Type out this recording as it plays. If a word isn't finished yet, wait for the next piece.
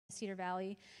Cedar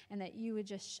Valley, and that you would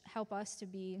just help us to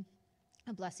be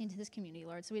a blessing to this community,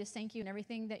 Lord. So we just thank you and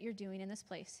everything that you're doing in this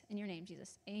place. In your name,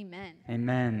 Jesus. Amen.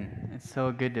 Amen. It's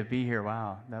so good to be here.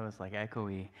 Wow, that was like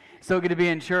echoey. So good to be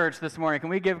in church this morning. Can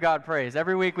we give God praise?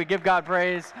 Every week we give God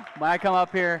praise when I come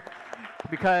up here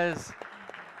because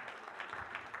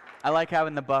I like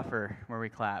having the buffer where we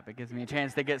clap. It gives me a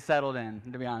chance to get settled in,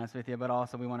 to be honest with you, but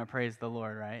also we want to praise the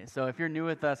Lord, right? So if you're new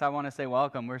with us, I want to say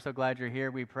welcome. We're so glad you're here.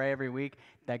 We pray every week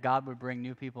that God would bring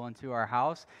new people into our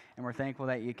house, and we're thankful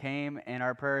that you came, and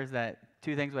our prayer is that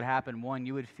two things would happen. One,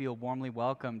 you would feel warmly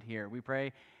welcomed here. We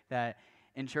pray that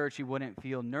in church you wouldn't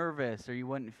feel nervous or you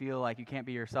wouldn't feel like you can't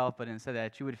be yourself, but instead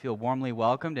that you would feel warmly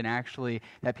welcomed and actually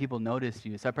that people notice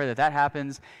you. So I pray that that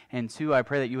happens. And two, I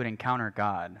pray that you would encounter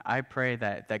God. I pray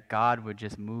that God would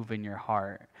just move in your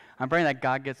heart. I'm praying that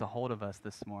God gets a hold of us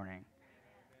this morning.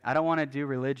 I don't want to do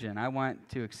religion. I want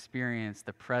to experience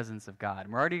the presence of God.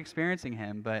 We're already experiencing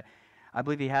him, but I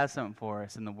believe he has something for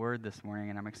us in the Word this morning,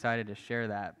 and I'm excited to share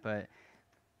that. But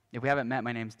if we haven't met,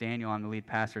 my name's Daniel. I'm the lead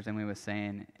pastor, as Emily was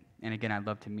saying. And again, I'd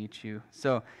love to meet you.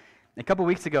 So a couple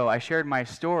weeks ago, I shared my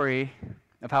story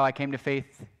of how I came to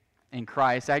faith in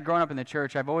Christ. I'd grown up in the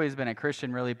church. I've always been a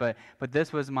Christian, really, but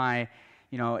this was my,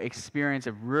 experience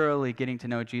of really getting to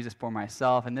know Jesus for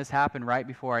myself. And this happened right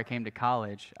before I came to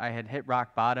college. I had hit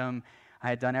rock bottom. I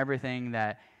had done everything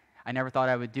that I never thought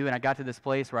I would do, and I got to this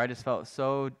place where I just felt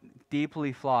so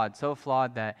deeply flawed, so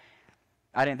flawed that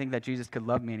I didn't think that Jesus could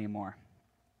love me anymore.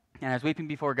 And I was weeping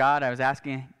before God. I was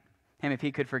asking him if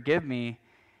he could forgive me,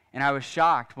 and I was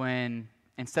shocked when,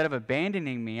 instead of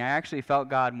abandoning me, I actually felt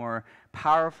God more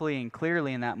powerfully and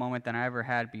clearly in that moment than I ever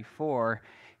had before.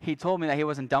 He told me that he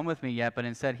wasn't done with me yet, but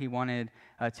instead he wanted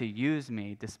to use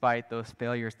me despite those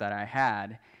failures that I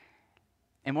had.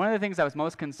 And one of the things I was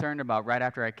most concerned about right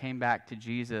after I came back to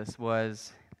Jesus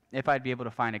was if I'd be able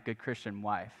to find a good Christian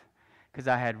wife, because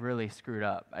I had really screwed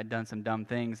up. I'd done some dumb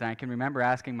things, and I can remember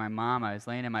asking my mom. I was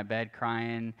laying in my bed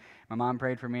crying. My mom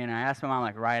prayed for me, and I asked my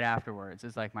mom right afterwards.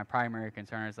 It's my primary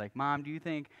concern. I was like, Mom, do you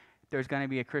think there's going to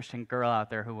be a Christian girl out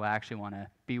there who will actually want to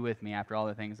be with me after all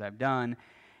the things I've done?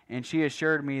 And she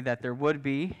assured me that there would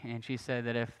be, and she said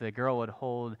that if the girl would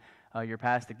hold your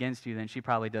past against you, then she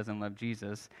probably doesn't love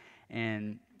Jesus.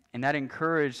 And that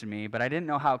encouraged me, but I didn't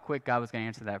know how quick God was going to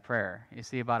answer that prayer. You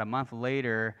see, about a month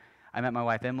later, I met my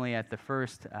wife, Emily, at the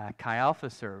first Chi Alpha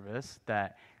service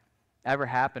that ever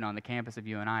happened on the campus of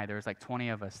UNI. There was 20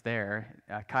 of us there.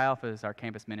 Chi Alpha is our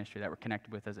campus ministry that we're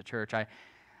connected with as a church.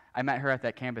 I met her at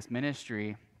that campus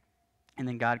ministry, and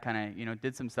then God kind of,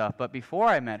 did some stuff. But before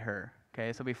I met her,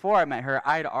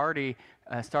 I'd already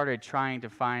started trying to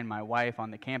find my wife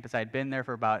on the campus. I'd been there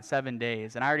for about 7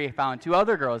 days, and I already found 2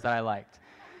 other girls that I liked,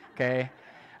 okay?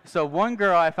 So one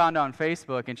girl I found on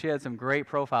Facebook, and she had some great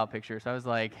profile pictures. So I was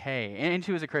like, hey, and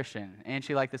she was a Christian, and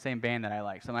she liked the same band that I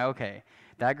liked. So I'm like, okay,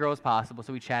 that girl's possible.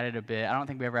 So we chatted a bit. I don't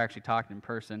think we ever actually talked in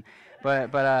person.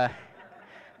 But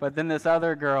then this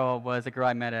other girl was a girl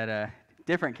I met at a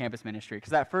different campus ministry.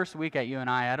 Because that first week at UNI,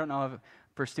 I don't know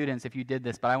for students if you did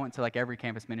this, but I went to every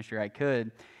campus ministry I could.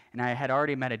 And I had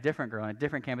already met a different girl in a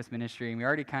different campus ministry, and we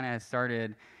already kind of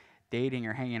started dating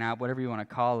or hanging out, whatever you want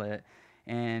to call it.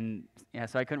 And yeah,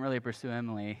 so I couldn't really pursue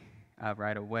Emily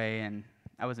right away, and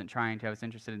I wasn't trying to. I was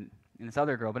interested in this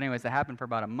other girl. But anyways, that happened for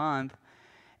about a month,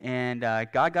 and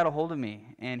God got a hold of me,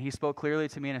 and he spoke clearly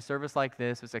to me in a service like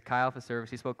this. It was a Chi Alpha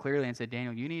service. He spoke clearly and said,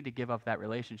 Daniel, you need to give up that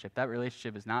relationship. That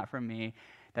relationship is not from me.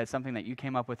 That's something that you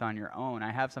came up with on your own.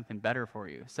 I have something better for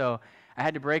you. So I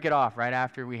had to break it off right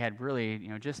after we had really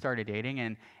just started dating,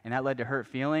 and that led to hurt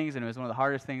feelings, and it was one of the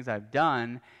hardest things I've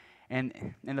done.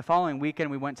 And in the following weekend,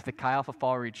 we went to the Chi Alpha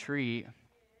Fall Retreat.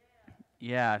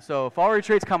 Yeah, so Fall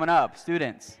Retreat's coming up,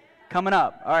 students. Coming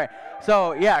up. All right.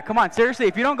 So, yeah, come on. Seriously,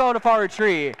 if you don't go to Fall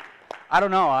Retreat, I don't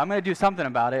know. I'm going to do something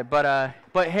about it. But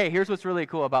hey, here's what's really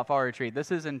cool about Fall Retreat. This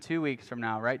is in 2 weeks from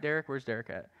now, right, Derek? Where's Derek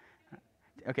at?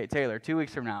 Okay, Taylor, 2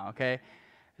 weeks from now, okay?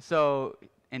 So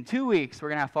in 2 weeks, we're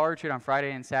going to have Fall Retreat on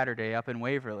Friday and Saturday up in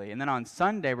Waverly. And then on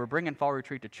Sunday, we're bringing Fall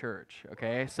Retreat to church,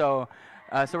 okay? So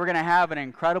we're going to have an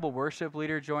incredible worship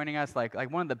leader joining us, like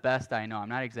one of the best I know. I'm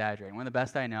not exaggerating. One of the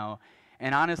best I know.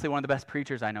 And honestly, one of the best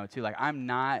preachers I know, too. I'm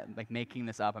not, making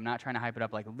this up. I'm not trying to hype it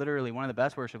up. Literally, one of the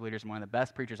best worship leaders and one of the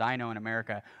best preachers I know in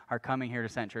America are coming here to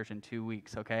Cent Church in 2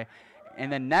 weeks, okay?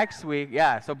 And then next week,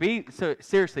 yeah, so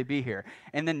seriously, be here.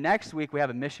 And then next week, we have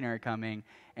a missionary coming.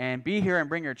 And be here and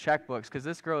bring your checkbooks, because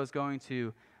this girl is going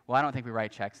to, Well, I don't think we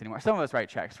write checks anymore. Some of us write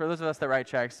checks. For those of us that write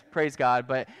checks, praise God.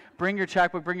 But bring your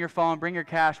checkbook, bring your phone, bring your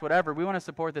cash, whatever. We want to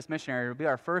support this missionary. It'll be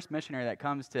our first missionary that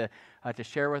comes to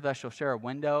share with us. She'll share a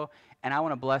window, and I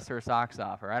want to bless her socks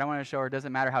off her. I don't want to show her it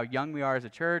doesn't matter how young we are as a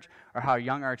church or how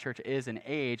young our church is in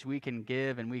age. We can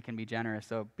give and we can be generous.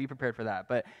 So be prepared for that.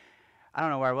 But I don't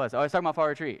know where I was. Oh, I was talking about fall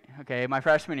retreat, okay, my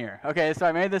freshman year. Okay, so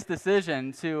I made this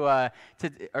decision to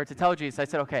tell Jesus. I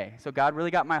said, okay, so God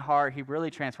really got my heart. He really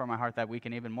transformed my heart that week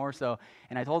and even more so.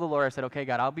 And I told the Lord, I said, okay,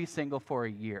 God, I'll be single for a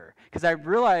year. Because I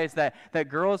realized that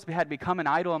girls had become an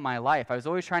idol in my life. I was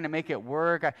always trying to make it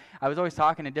work. I was always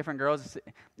talking to different girls.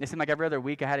 It seemed like every other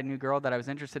week I had a new girl that I was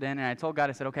interested in. And I told God,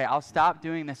 I said, okay, I'll stop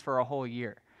doing this for a whole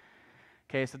year.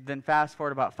 Okay, so then fast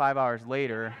forward about 5 hours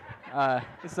later.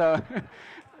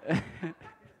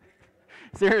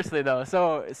 Seriously though,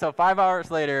 so 5 hours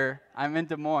later, I'm in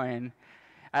Des Moines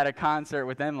at a concert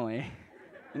with Emily.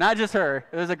 Not just her,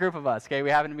 it was a group of us, okay? We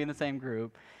happened to be in the same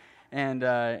group. And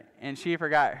she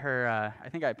forgot her, I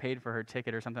think I paid for her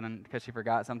ticket or something because she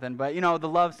forgot something. But, the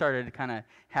love started kind of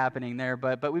happening there.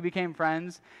 But we became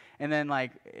friends. And then,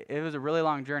 it was a really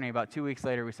long journey. About 2 weeks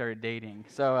later, we started dating.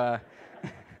 So,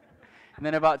 and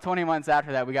then about 20 months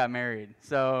after that, we got married.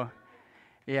 So,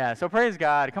 yeah, so praise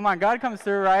God. Come on, God comes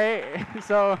through, right?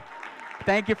 So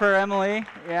thank you for Emily,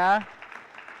 yeah.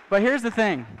 But here's the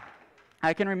thing.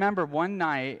 I can remember one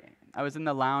night I was in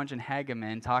the lounge in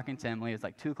Hageman talking to Emily. It was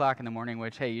like 2 o'clock in the morning,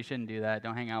 which, hey, you shouldn't do that.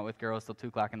 Don't hang out with girls till 2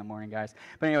 o'clock in the morning, guys.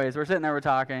 But anyways, we're sitting there, we're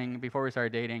talking before we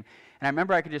started dating. And I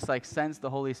remember I could just sense the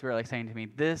Holy Spirit saying to me,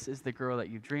 this is the girl that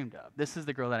you've dreamed of. This is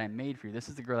the girl that I made for you. This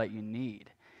is the girl that you need.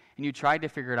 And you tried to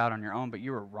figure it out on your own, but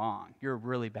you were wrong. You're a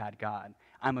really bad God.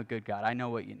 I'm a good God. I know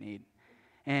what you need.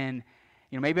 And,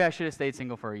 maybe I should have stayed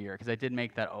single for a year because I did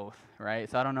make that oath, right?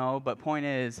 So I don't know. But point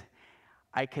is,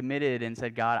 I committed and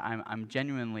said, God, I'm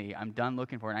done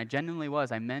looking for it. And I genuinely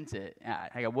was. I meant it.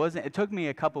 It took me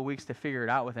a couple weeks to figure it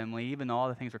out with Emily, even though all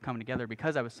the things were coming together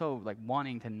because I was so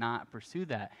wanting to not pursue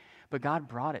that. But God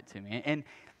brought it to me.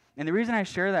 And the reason I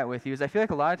share that with you is I feel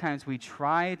like a lot of times we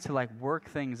try to work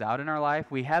things out in our life.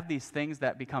 We have these things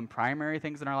that become primary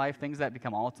things in our life, things that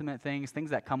become ultimate things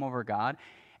that come over God,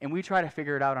 and we try to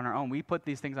figure it out on our own. We put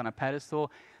these things on a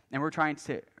pedestal, and we're trying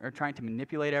to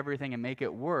manipulate everything and make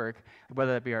it work,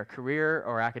 whether that be our career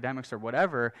or academics or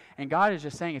whatever. And God is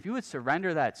just saying, if you would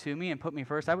surrender that to me and put me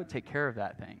first, I would take care of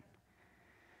that thing.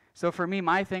 So for me,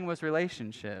 my thing was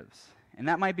relationships, and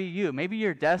that might be you. Maybe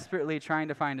you're desperately trying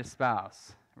to find a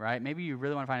spouse. Right? Maybe you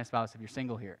really want to find a spouse if you're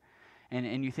single here.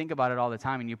 And you think about it all the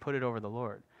time and you put it over the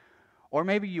Lord. Or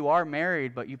maybe you are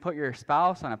married, but you put your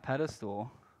spouse on a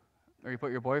pedestal, or you put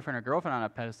your boyfriend or girlfriend on a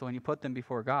pedestal and you put them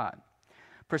before God.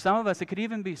 For some of us, it could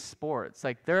even be sports.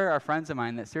 There are friends of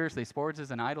mine that seriously, sports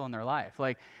is an idol in their life.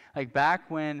 Like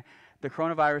back when the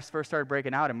coronavirus first started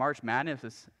breaking out and March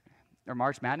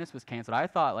Madness was canceled, I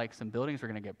thought some buildings were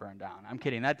going to get burned down. I'm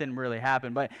kidding, that didn't really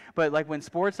happen. But when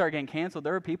sports started getting canceled,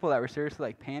 there were people that were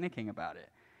seriously panicking about it.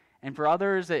 And for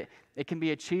others, it can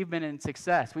be achievement and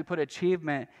success. We put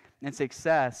achievement and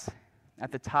success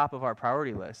at the top of our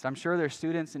priority list. I'm sure there's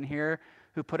students in here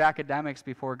who put academics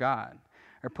before God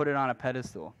or put it on a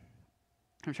pedestal.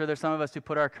 I'm sure there's some of us who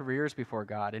put our careers before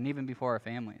God and even before our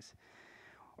families.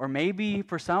 Or maybe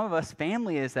for some of us,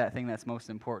 family is that thing that's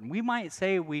most important. We might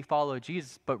say we follow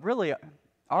Jesus, but really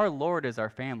our Lord is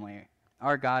our family.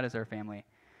 Our God is our family.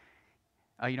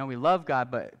 We love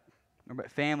God, but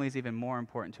family is even more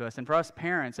important to us. And for us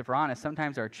parents, if we're honest,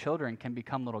 sometimes our children can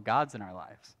become little gods in our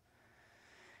lives.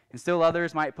 And still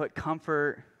others might put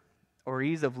comfort or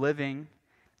ease of living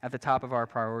at the top of our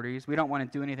priorities. We don't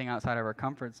want to do anything outside of our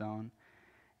comfort zone.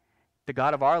 The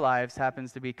God of our lives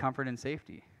happens to be comfort and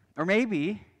safety. Or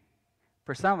maybe,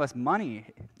 for some of us, money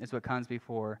is what comes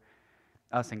before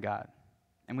us and God.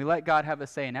 And we let God have a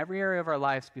say in every area of our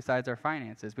lives besides our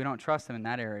finances. We don't trust Him in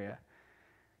that area.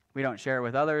 We don't share it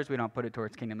with others. We don't put it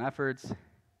towards kingdom efforts.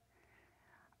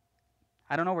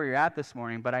 I don't know where you're at this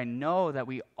morning, but I know that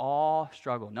we all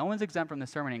struggle. No one's exempt from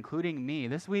this sermon, including me.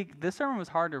 This week, this sermon was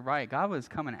hard to write. God was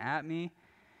coming at me.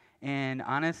 And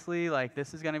honestly,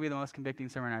 this is going to be the most convicting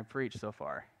sermon I've preached so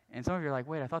far. And some of you are like,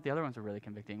 wait, I thought the other ones were really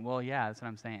convicting. Well, yeah, that's what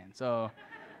I'm saying. So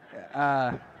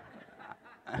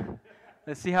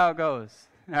let's see how it goes.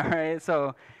 All right,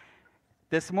 so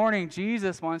this morning,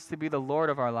 Jesus wants to be the Lord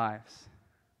of our lives.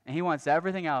 And He wants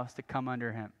everything else to come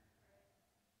under Him.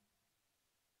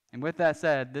 And with that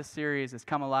said, this series has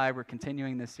come alive. We're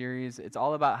continuing this series. It's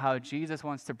all about how Jesus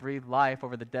wants to breathe life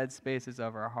over the dead spaces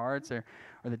of our hearts or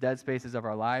the dead spaces of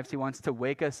our lives. He wants to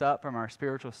wake us up from our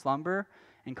spiritual slumber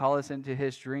and call us into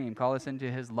his dream, call us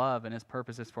into his love and his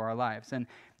purposes for our lives. And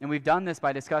we've done this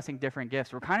by discussing different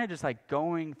gifts. We're kind of just like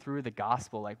going through the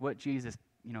gospel, like what Jesus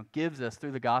gives us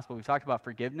through the gospel. We've talked about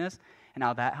forgiveness and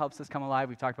how that helps us come alive.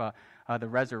 We've talked about the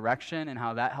resurrection and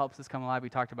how that helps us come alive. We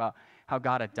talked about how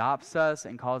God adopts us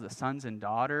and calls us sons and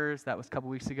daughters. That was a couple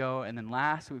weeks ago. And then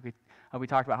last week, we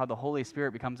talked about how the Holy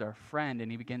Spirit becomes our friend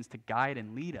and he begins to guide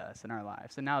and lead us in our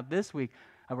lives. And now this week,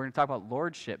 we're going to talk about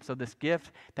lordship. So this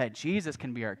gift that Jesus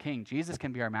can be our king, Jesus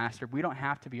can be our master. We don't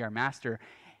have to be our master.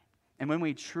 And when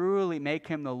we truly make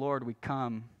him the Lord, we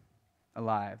come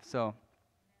alive. So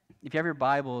if you have your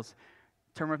Bibles,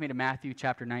 turn with me to Matthew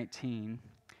chapter 19.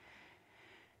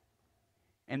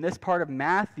 And this part of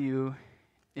Matthew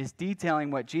is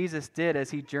detailing what Jesus did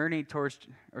as he journeyed towards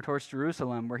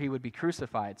Jerusalem, where he would be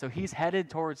crucified. So he's headed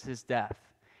towards his death.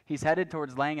 He's headed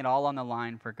towards laying it all on the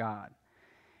line for God.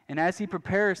 And as he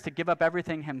prepares to give up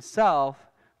everything himself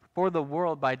for the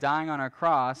world by dying on a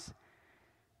cross,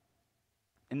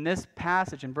 in this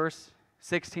passage, in verse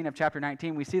 16 of chapter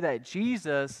 19, we see that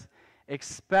Jesus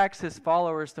expects his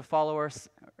followers to follow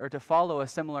a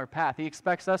similar path. He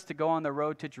expects us to go on the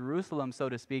road to Jerusalem, so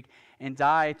to speak, and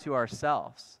die to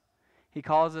ourselves. He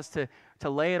calls us to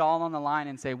lay it all on the line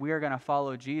and say, we are going to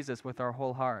follow Jesus with our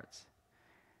whole hearts.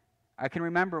 I can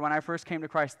remember when I first came to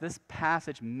Christ, this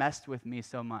passage messed with me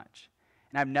so much.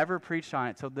 And I've never preached on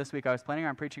it till this week. I was planning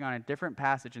on preaching on a different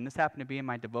passage, and this happened to be in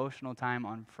my devotional time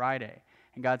on Friday.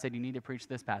 And God said, you need to preach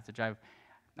this passage. I've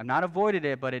not avoided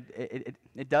it, but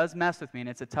it does mess with me, and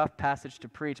it's a tough passage to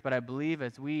preach. But I believe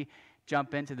as we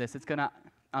jump into this, it's going to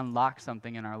unlock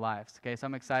something in our lives. Okay, so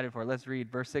I'm excited for it. Let's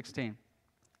read verse 16.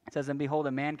 It says, and behold,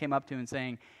 a man came up to him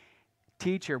saying,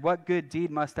 Teacher, what good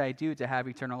deed must I do to have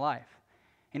eternal life?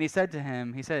 And he said to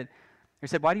him, he said,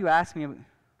 why do you ask me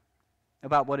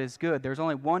about what is good? There's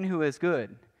only one who is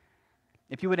good.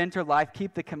 If you would enter life,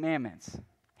 keep the commandments.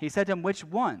 He said to him, which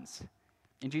ones?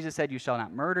 And Jesus said, you shall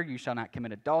not murder, you shall not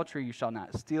commit adultery, you shall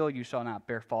not steal, you shall not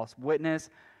bear false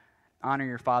witness, honor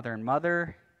your father and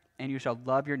mother, and you shall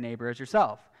love your neighbor as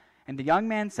yourself. And the young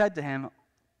man said to him,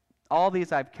 all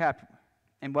these I've kept,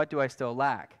 and what do I still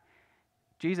lack?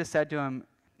 Jesus said to him,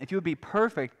 if you would be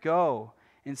perfect, go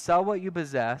and sell what you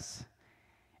possess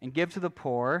and give to the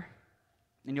poor,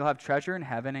 and you'll have treasure in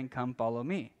heaven, and come follow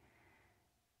me.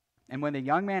 And when the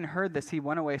young man heard this, he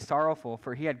went away sorrowful,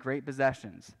 for he had great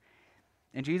possessions.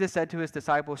 And Jesus said to his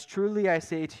disciples, truly I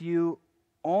say to you,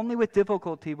 only with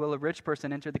difficulty will a rich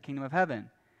person enter the kingdom of heaven.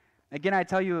 Again, I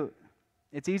tell you,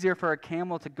 it's easier for a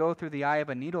camel to go through the eye of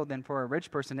a needle than for a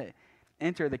rich person to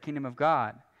enter the kingdom of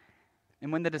God.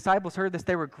 And when the disciples heard this,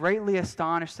 they were greatly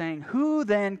astonished, saying, who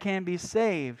then can be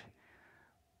saved?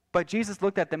 But Jesus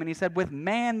looked at them and he said, with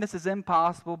man this is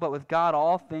impossible, but with God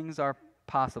all things are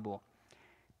possible.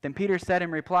 Then Peter said in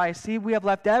reply, see, we have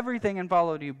left everything and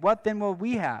followed you. What then will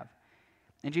we have?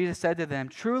 And Jesus said to them,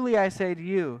 truly I say to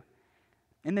you,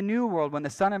 in the new world, when the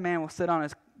Son of Man will sit on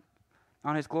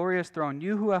his glorious throne,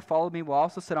 you who have followed me will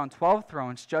also sit on 12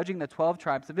 thrones, judging the 12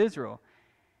 tribes of Israel.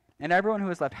 And everyone who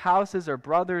has left houses or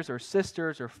brothers or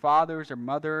sisters or fathers or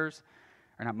mothers,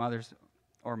 or not mothers,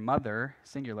 or mother,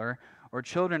 singular, or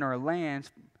children or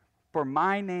lands, for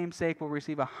my name's sake will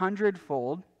receive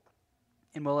 100-fold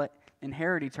and will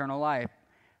inherit eternal life.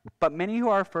 But many who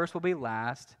are first will be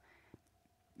last,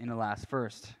 and the last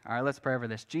first. All right, let's pray over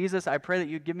this. Jesus, I pray that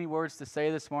you'd give me words to say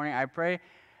this morning. I pray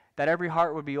that every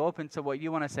heart would be open to what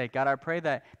you want to say. God, I pray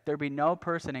that there be no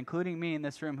person, including me in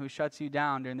this room, who shuts you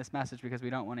down during this message because we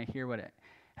don't want to hear what it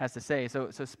has to say. So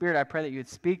Spirit, I pray that you would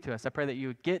speak to us. I pray that you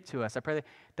would get to us. I pray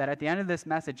that at the end of this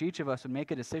message, each of us would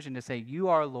make a decision to say, you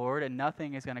are Lord, and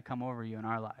nothing is going to come over you in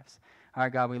our lives. All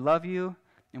right, God, we love you,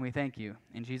 and we thank you.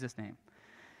 In Jesus' name,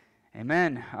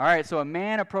 amen. All right, so a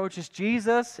man approaches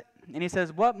Jesus, and he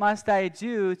says, what must I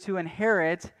do to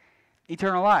inherit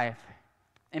eternal life?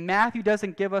 And Matthew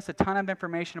doesn't give us a ton of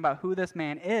information about who this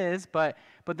man is, but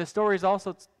the story is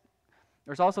also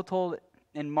told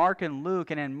in Mark and Luke.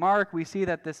 And in Mark, we see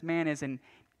that this man is an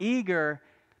eager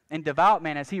and devout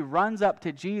man as he runs up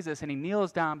to Jesus and he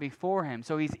kneels down before him.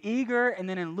 So he's eager, and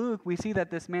then in Luke, we see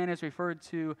that this man is referred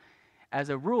to as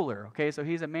a ruler. Okay, so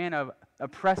he's a man of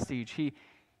prestige.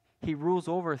 He rules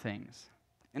over things.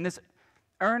 And this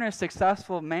earnest,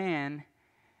 successful man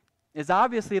is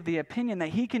obviously of the opinion that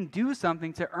he can do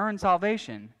something to earn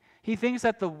salvation. He thinks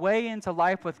that the way into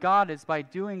life with God is by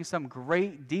doing some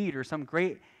great deed or some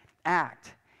great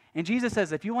act. And Jesus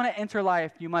says, if you want to enter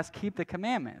life, you must keep the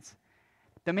commandments.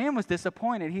 The man was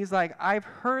disappointed. He's like, I've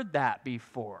heard that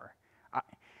before.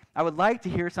 I would like to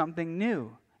hear something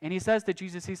new. And he says to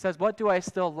Jesus, he says, what do I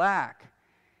still lack?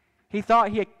 He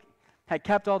thought he had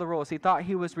kept all the rules. He thought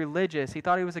he was religious. He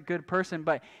thought he was a good person,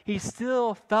 but he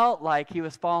still felt like he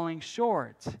was falling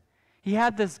short. He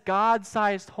had this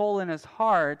God-sized hole in his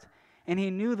heart, and he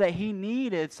knew that he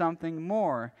needed something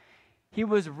more. He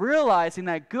was realizing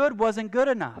that good wasn't good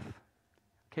enough.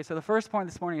 Okay, so the first point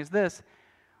this morning is this: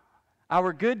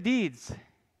 our good deeds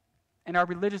and our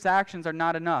religious actions are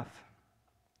not enough.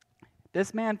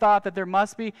 This man thought that there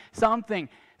must be something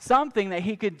that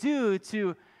he could do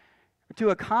to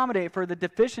accommodate for the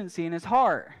deficiency in his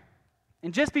heart.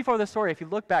 And just before the story, if you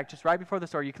look back, just right before the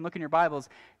story, you can look in your Bibles,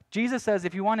 Jesus says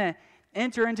if you want to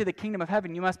enter into the kingdom of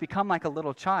heaven, you must become like a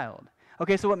little child.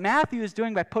 Okay, so what Matthew is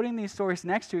doing by putting these stories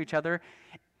next to each other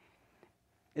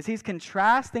is he's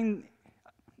contrasting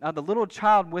the little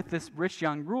child with this rich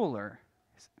young ruler.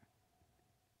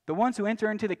 The ones who enter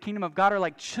into the kingdom of God are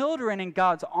like children in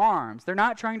God's arms. They're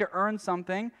not trying to earn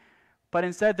something, but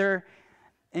instead they're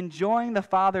enjoying the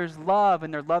Father's love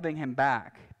and they're loving Him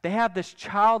back. They have this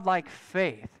childlike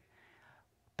faith.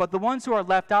 But the ones who are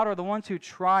left out are the ones who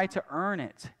try to earn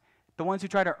it. The ones who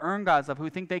try to earn God's love, who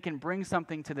think they can bring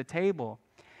something to the table.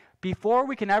 Before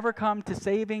we can ever come to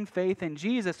saving faith in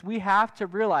Jesus, we have to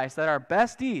realize that our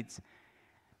best deeds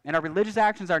and our religious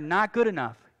actions are not good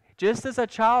enough. Just as a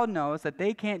child knows that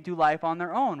they can't do life on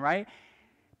their own, right?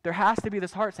 There has to be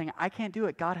this heart saying, I can't do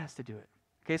it, God has to do it.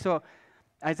 Okay, so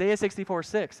Isaiah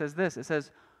 64:6 says this. It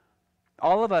says,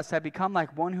 all of us have become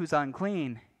like one who's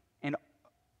unclean, and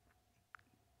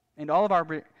all of our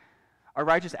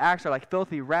righteous acts are like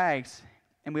filthy rags,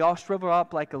 and we all shrivel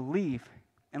up like a leaf,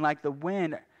 and like the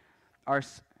wind, our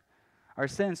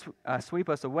sins sweep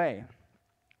us away.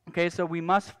 Okay, so we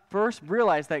must first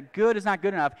realize that good is not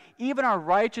good enough. Even our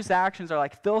righteous actions are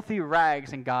like filthy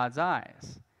rags in God's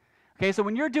eyes. Okay, so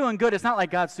when you're doing good, it's not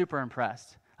like God's super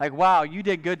impressed. Like, wow, you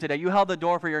did good today. You held the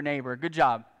door for your neighbor. Good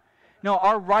job. No,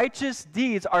 our righteous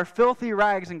deeds are filthy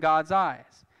rags in God's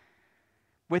eyes.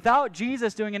 Without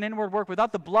Jesus doing an inward work,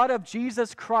 without the blood of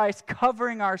Jesus Christ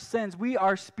covering our sins, we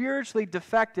are spiritually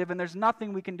defective and there's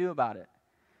nothing we can do about it.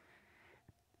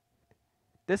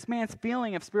 This man's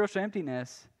feeling of spiritual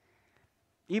emptiness,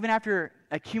 even after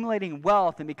accumulating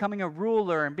wealth and becoming a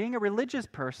ruler and being a religious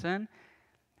person,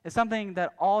 is something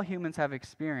that all humans have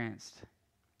experienced.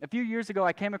 A few years ago,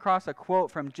 I came across a quote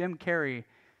from Jim Carrey.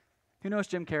 Who knows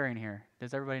Jim Carrey in here?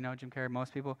 Does everybody know Jim Carrey?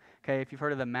 Most people? Okay, if you've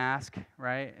heard of The Mask,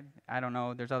 right? I don't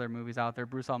know. There's other movies out there.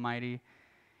 Bruce Almighty.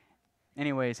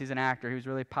 Anyways, he's an actor. He was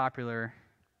really popular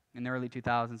in the early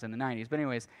 2000s and the 90s. But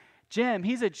anyways, Jim,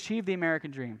 he's achieved the American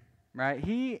dream, right?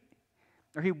 He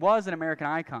was an American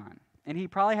icon. And he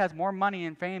probably has more money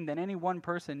and fame than any one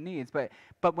person needs.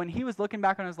 But when he was looking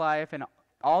back on his life and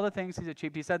all the things he's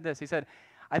achieved, he said this. He said,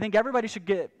 I think everybody should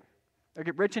get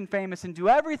rich and famous and do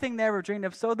everything they ever dreamed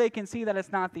of so they can see that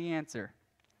it's not the answer.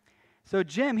 So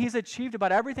Jim, he's achieved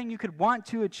about everything you could want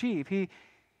to achieve.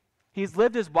 He's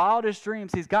lived his wildest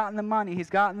dreams. He's gotten the money. He's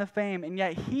gotten the fame. And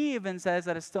yet he even says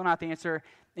that it's still not the answer.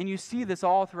 And you see this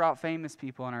all throughout famous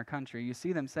people in our country. You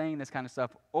see them saying this kind of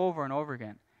stuff over and over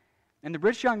again. And the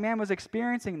rich young man was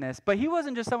experiencing this. But he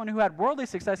wasn't just someone who had worldly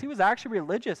success. He was actually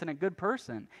religious and a good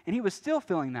person. And he was still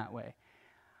feeling that way.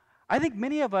 I think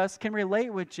many of us can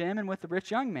relate with Jim and with the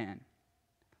rich young man.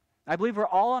 I believe we're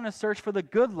all on a search for the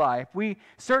good life. We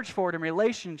search for it in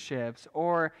relationships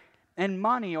or in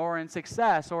money or in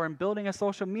success or in building a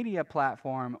social media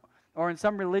platform or in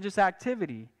some religious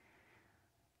activity.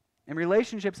 In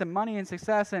relationships and money and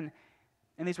success and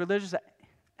these religious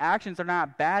actions are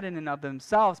not bad in and of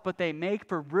themselves, but they make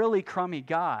for really crummy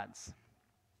gods.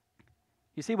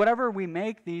 You see, whenever we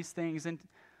make these things,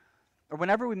 or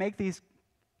whenever we make these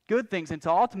good things into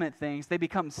ultimate things, they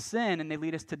become sin and they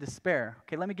lead us to despair.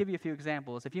 Okay, let me give you a few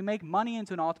examples. If you make money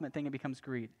into an ultimate thing, it becomes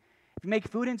greed. If you make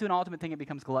food into an ultimate thing, it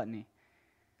becomes gluttony.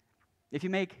 If you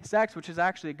make sex, which is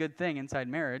actually a good thing inside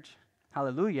marriage,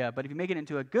 hallelujah, but if you make it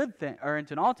into a good thing or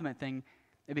into an ultimate thing,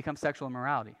 it becomes sexual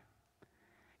immorality.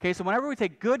 Okay, so whenever we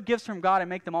take good gifts from God and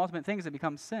make them ultimate things, it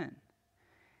becomes sin.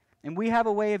 And we have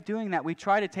a way of doing that. We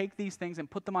try to take these things and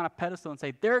put them on a pedestal and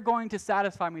say, they're going to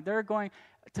satisfy me, they're going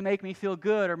to make me feel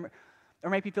good or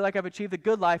make me feel like I've achieved the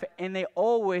good life, and they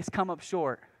always come up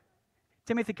short.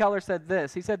 Timothy Keller said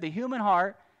this. He said, the human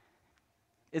heart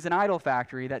is an idol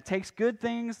factory that takes good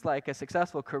things like a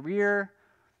successful career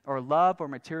or love or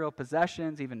material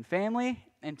possessions, even family,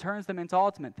 and turns them into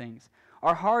ultimate things.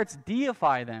 Our hearts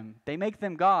deify them. They make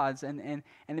them gods, and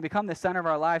they become the center of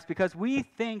our lives because we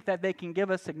think that they can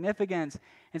give us significance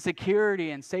and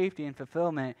security and safety and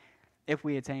fulfillment if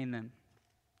we attain them.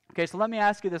 Okay, so let me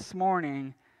ask you this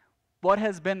morning, what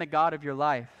has been the God of your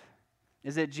life?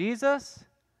 Is it Jesus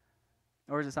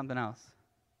or is it something else?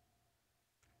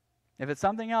 If it's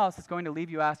something else, it's going to leave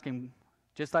you asking,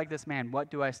 just like this man, what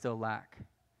do I still lack?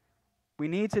 We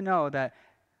need to know that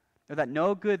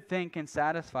no good thing can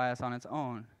satisfy us on its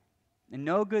own, and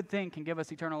no good thing can give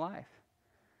us eternal life.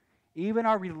 Even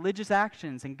our religious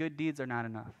actions and good deeds are not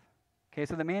enough. Okay,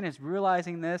 so the man is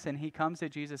realizing this, and he comes to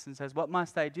Jesus and says, what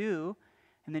must I do?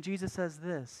 And then Jesus says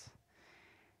this.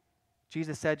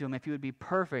 Jesus said to him, if you would be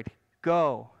perfect,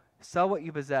 go, sell what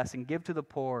you possess and give to the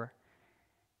poor,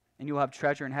 and you will have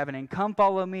treasure in heaven, and come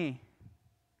follow me.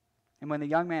 And when the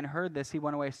young man heard this, he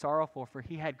went away sorrowful, for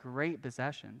he had great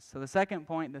possessions. So the second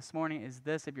point this morning is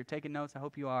this. If you're taking notes, I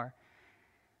hope you are.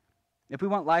 If we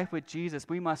want life with Jesus,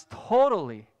 we must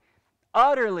totally,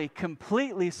 utterly,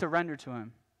 completely surrender to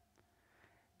him.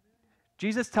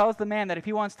 Jesus tells the man that if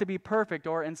he wants to be perfect,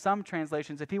 or in some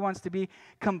translations, if he wants to be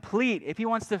complete, if he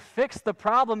wants to fix the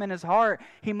problem in his heart,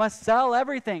 he must sell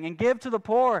everything and give to the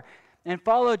poor and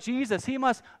follow Jesus. He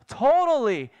must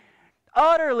totally,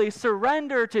 utterly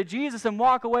surrender to Jesus and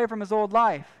walk away from his old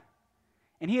life.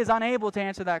 And he is unable to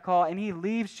answer that call, and he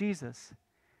leaves Jesus.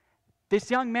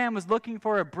 This young man was looking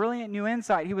for a brilliant new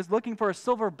insight. He was looking for a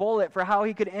silver bullet for how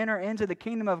he could enter into the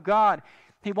kingdom of God.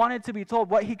 He wanted to be told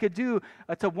what he could do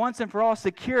to once and for all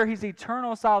secure his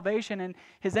eternal salvation and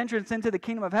his entrance into the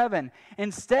kingdom of heaven.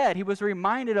 Instead, he was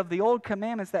reminded of the old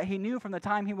commandments that he knew from the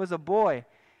time he was a boy.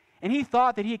 And he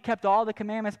thought that he had kept all the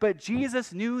commandments, but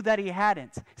Jesus knew that he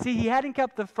hadn't. See, he hadn't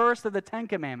kept the first of the 10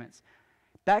 commandments.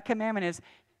 That commandment is,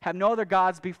 have no other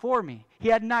gods before me. He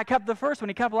had not kept the first one.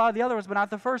 He kept a lot of the other ones, but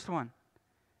not the first one.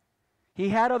 He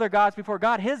had other gods before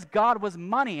God. His God was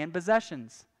money and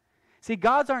possessions. See,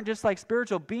 gods aren't just like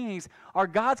spiritual beings. Our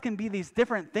gods can be these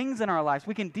different things in our lives.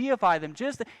 We can deify them.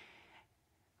 Just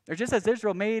as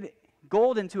Israel made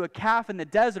gold into a calf in the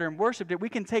desert and worshipped it, we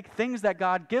can take things that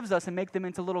God gives us and make them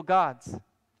into little gods.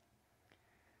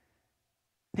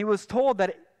 He was told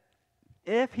that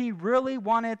if he really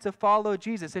wanted to follow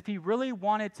Jesus, if he really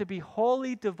wanted to be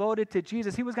wholly devoted to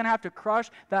Jesus, he was going to have to crush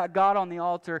that God on the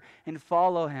altar and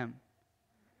follow him.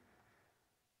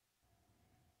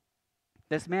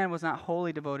 This man was not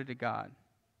wholly devoted to God.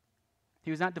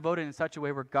 He was not devoted in such a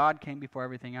way where God came before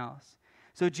everything else.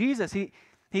 So Jesus,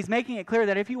 he's making it clear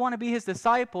that if you want to be his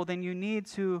disciple, then you need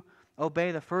to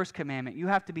obey the first commandment. You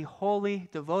have to be wholly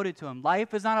devoted to him.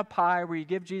 Life is not a pie where you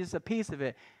give Jesus a piece of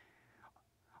it.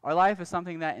 Our life is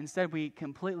something that instead we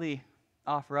completely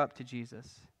offer up to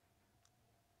Jesus.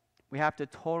 We have to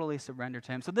totally surrender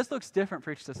to him. So this looks different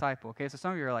for each disciple, okay? So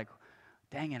some of you are like,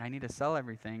 dang it, I need to sell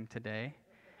everything today.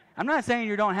 I'm not saying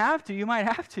you don't have to. You might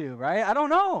have to, right? I don't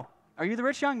know. Are you the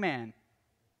rich young man?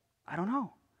 I don't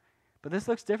know. But this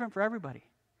looks different for everybody,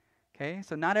 okay?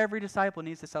 So not every disciple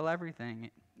needs to sell everything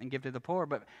and give to the poor.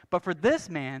 But for this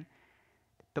man,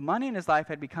 the money in his life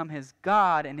had become his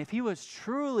God, and if he was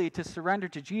truly to surrender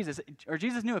to Jesus, or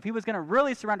Jesus knew if he was going to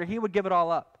really surrender, he would give it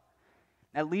all up,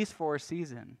 at least for a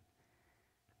season.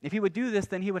 If he would do this,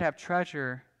 then he would have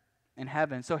treasure in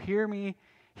heaven. So hear me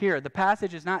here. The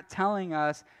passage is not telling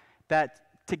us that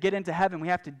to get into heaven we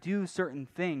have to do certain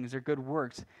things or good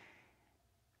works.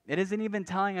 It isn't even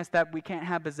telling us that we can't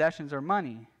have possessions or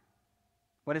money.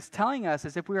 What it's telling us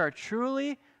is if we are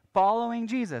truly following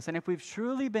Jesus, and if we've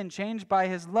truly been changed by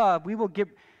his love, we will get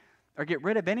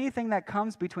rid of anything that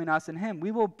comes between us and him.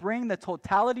 We will bring the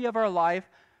totality of our life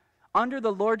under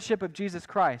the lordship of Jesus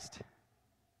Christ.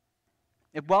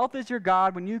 If wealth is your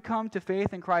God, when you come to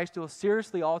faith in Christ, it will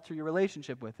seriously alter your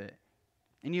relationship with it.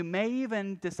 And you may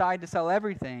even decide to sell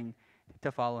everything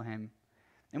to follow him.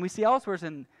 And we see elsewhere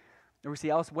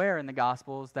in the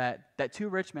Gospels that two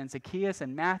rich men, Zacchaeus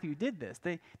and Matthew, did this.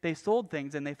 They sold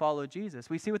things and they followed Jesus.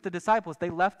 We see with the disciples, they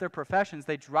left their professions,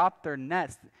 they dropped their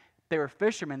nets. They were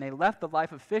fishermen. They left the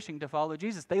life of fishing to follow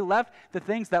Jesus. They left the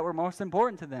things that were most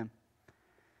important to them.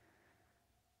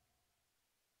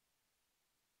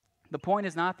 The point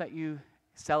is not that you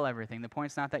sell everything. The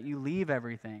point is not that you leave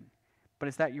everything, but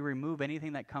it's that you remove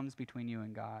anything that comes between you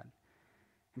and God.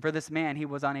 And for this man, he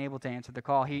was unable to answer the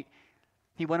call. He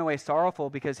went away sorrowful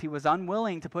because he was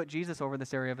unwilling to put Jesus over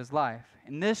this area of his life.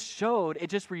 And this showed, it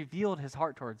just revealed his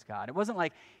heart towards God. It wasn't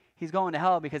like he's going to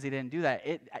hell because he didn't do that.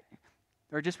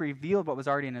 Or just revealed what was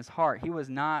already in his heart. He was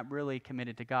not really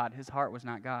committed to God. His heart was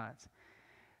not God's.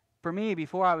 For me,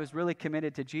 before I was really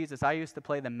committed to Jesus, I used to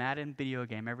play the Madden video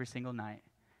game every single night.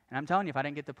 And I'm telling you, if I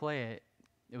didn't get to play it,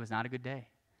 it was not a good day.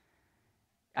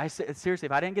 Seriously,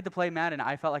 if I didn't get to play Madden,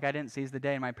 I felt like I didn't seize the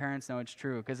day, and my parents know it's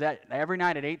true. Because every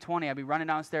night at 8:20, I'd be running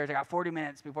downstairs. I got 40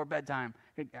 minutes before bedtime.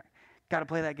 Got to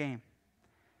play that game.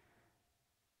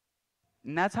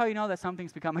 And that's how you know that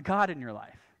something's become a God in your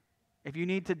life. If you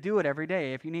need to do it every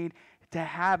day, if you need to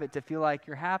have it to feel like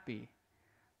you're happy.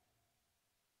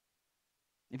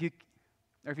 If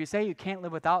you say you can't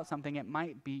live without something, it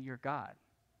might be your God.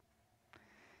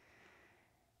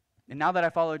 And now that I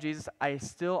follow Jesus, I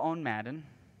still own Madden.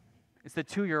 It's the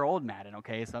 2-year-old Madden,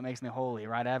 okay? So it makes me holy,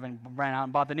 right? I haven't ran out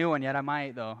and bought the new one yet. I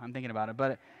might, though. I'm thinking about it.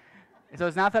 But so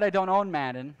it's not that I don't own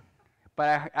Madden,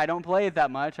 but I don't play it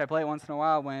that much. I play it once in a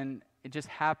while when it just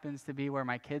happens to be where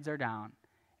my kids are down.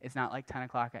 It's not like 10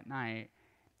 o'clock at night,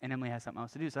 and Emily has something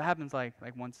else to do. So it happens like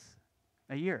once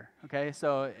a year, okay?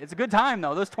 So it's a good time,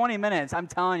 though. Those 20 minutes, I'm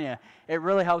telling you, it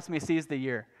really helps me seize the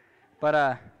year.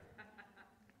 But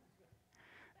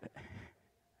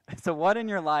so what in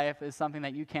your life is something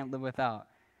that you can't live without?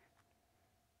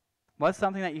 What's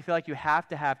something that you feel like you have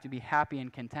to be happy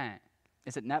and content?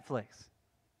 Is it Netflix?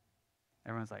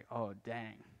 Everyone's like, oh,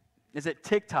 dang. Is it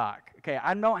TikTok? Okay,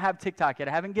 I don't have TikTok yet.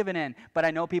 I haven't given in, but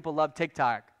I know people love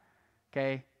TikTok.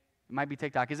 Okay, it might be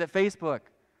TikTok. Is it Facebook?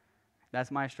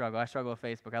 That's my struggle. I struggle with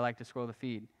Facebook. I like to scroll the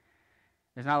feed.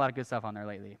 There's not a lot of good stuff on there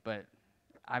lately, but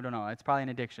I don't know. It's probably an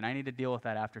addiction. I need to deal with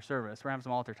that after service. We're having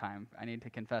some altar time. I need to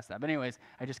confess that. But anyways,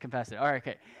 I just confessed it. All right,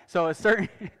 okay. So is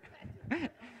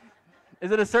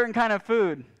it a certain kind of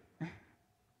food?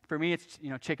 For me, it's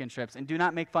chicken strips. And do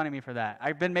not make fun of me for that.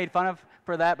 I've been made fun of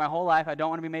for that my whole life. I don't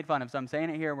want to be made fun of. So I'm saying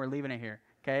it here and we're leaving it here.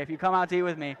 Okay? If you come out to eat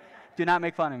with me, do not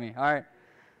make fun of me. All right?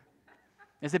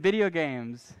 Is it video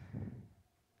games?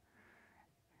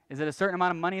 Is it a certain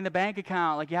amount of money in the bank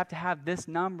account? Like you have to have this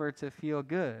number to feel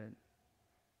good.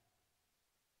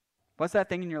 What's that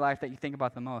thing in your life that you think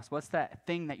about the most? What's that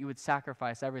thing that you would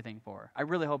sacrifice everything for? I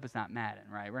really hope it's not Madden,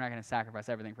 right? We're not going to sacrifice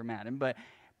everything for Madden, but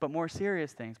more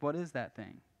serious things. What is that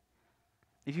thing?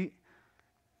 If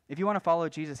you want to follow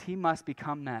Jesus, he must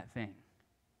become that thing.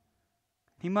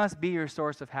 He must be your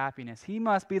source of happiness. He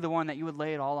must be the one that you would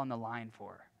lay it all on the line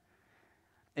for.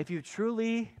 If you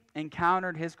truly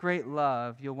encountered his great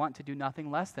love, you'll want to do nothing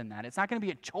less than that. It's not going to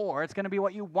be a chore. It's going to be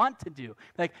what you want to do.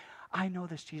 Like, I know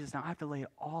this Jesus now. I have to lay it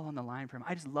all on the line for him.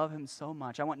 I just love him so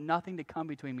much. I want nothing to come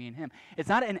between me and him. It's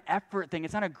not an effort thing.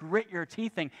 It's not a grit your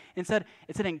teeth thing. Instead,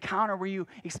 it's an encounter where you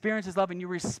experience his love and you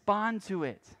respond to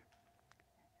it.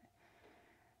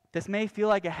 This may feel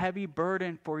like a heavy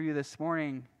burden for you this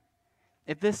morning.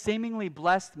 If this seemingly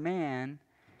blessed man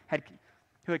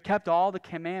who had kept all the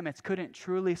commandments couldn't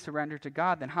truly surrender to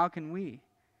God, then how can we?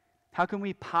 How can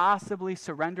we possibly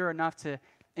surrender enough to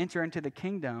enter into the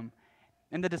kingdom?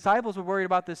 And the disciples were worried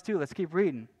about this too. Let's keep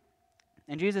reading.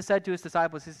 And Jesus said to his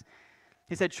disciples,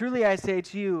 he said, "Truly I say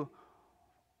to you,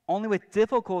 only with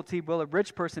difficulty will a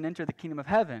rich person enter the kingdom of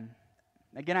heaven.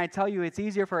 Again, I tell you, it's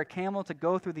easier for a camel to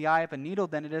go through the eye of a needle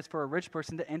than it is for a rich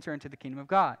person to enter into the kingdom of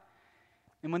God."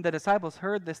 And when the disciples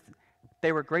heard this,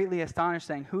 they were greatly astonished,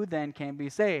 saying, "Who then can be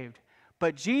saved?"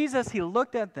 But Jesus, he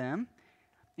looked at them,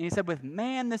 and he said, "With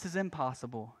man this is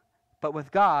impossible, but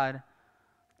with God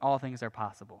all things are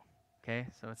possible." Okay,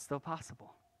 so it's still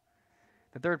possible.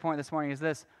 The third point this morning is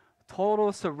this: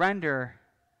 total surrender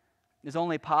is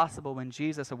only possible when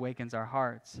Jesus awakens our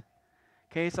hearts.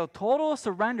 Okay, so total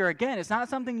surrender, again, it's not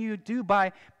something you do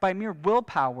by mere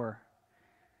willpower.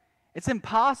 It's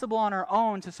impossible on our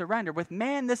own to surrender. With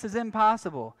man, this is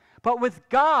impossible. But with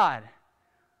God,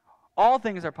 all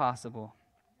things are possible.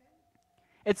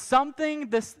 It's something,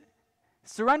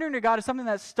 surrendering to God is something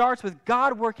that starts with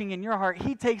God working in your heart.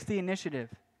 He takes the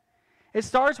initiative. It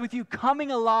starts with you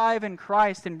coming alive in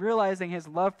Christ and realizing his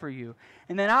love for you.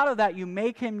 And then out of that, you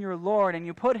make him your Lord and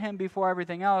you put him before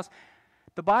everything else.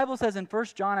 The Bible says in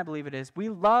 1 John, I believe it is, we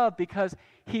love because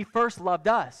he first loved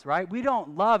us, right? We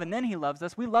don't love and then he loves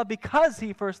us. We love because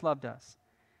he first loved us.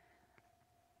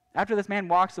 After this man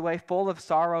walks away full of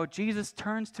sorrow, Jesus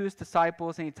turns to his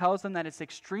disciples and he tells them that it's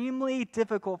extremely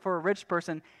difficult for a rich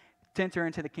person to enter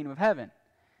into the kingdom of heaven.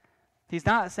 He's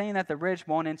not saying that the rich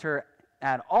won't enter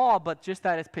at all, but just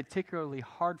that it's particularly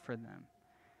hard for them.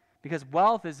 Because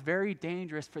wealth is very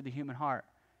dangerous for the human heart.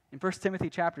 In 1 Timothy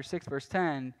chapter 6, verse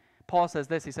 10, Paul says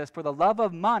this, he says, "For the love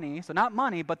of money," so not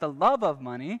money, but the love of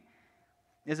money,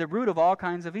 "is a root of all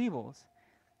kinds of evils.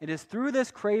 It is through this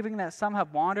craving that some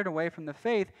have wandered away from the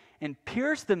faith and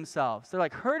pierced themselves." They're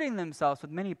like hurting themselves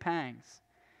with many pangs.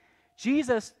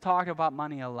 Jesus talked about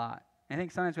money a lot. I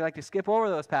think sometimes we like to skip over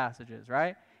those passages,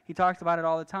 right? He talks about it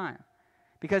all the time.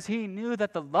 Because he knew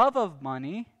that the love of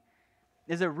money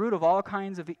is a root of all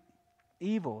kinds of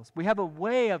evils. We have a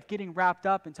way of getting wrapped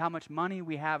up into how much money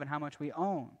we have and how much we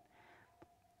own.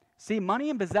 See, money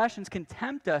and possessions can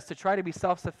tempt us to try to be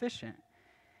self-sufficient.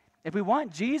 If we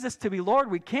want Jesus to be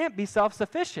Lord, we can't be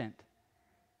self-sufficient.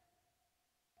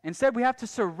 Instead, we have to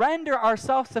surrender our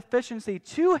self-sufficiency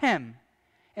to him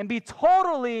and be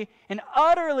totally and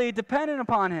utterly dependent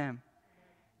upon him.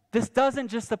 This doesn't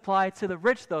just apply to the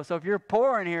rich, though. So if you're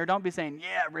poor in here, don't be saying,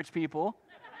 yeah, rich people.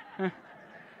 It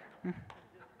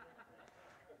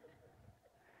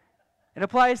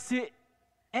applies to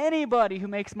anybody who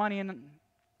makes money in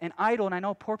an idol, and I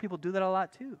know poor people do that a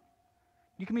lot too.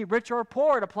 You can be rich or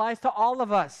poor. It applies to all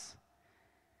of us.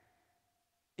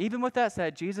 Even with that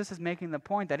said, Jesus is making the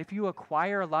point that if you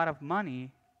acquire a lot of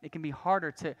money, it can be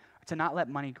harder to not let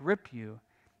money grip you.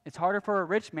 It's harder for a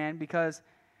rich man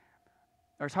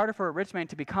it's harder for a rich man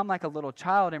to become like a little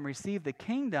child and receive the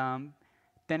kingdom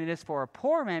than it is for a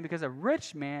poor man, because a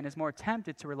rich man is more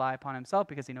tempted to rely upon himself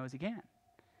because he knows he can.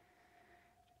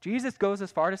 Jesus goes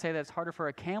as far to say that it's harder for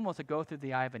a camel to go through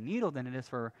the eye of a needle than it is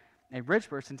for a rich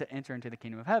person to enter into the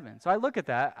kingdom of heaven. So I look at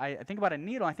that, I think about a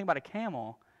needle, I think about a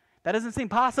camel. That doesn't seem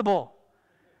possible.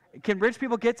 Can rich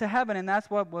people get to heaven? And that's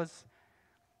what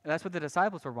the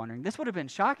disciples were wondering. This would have been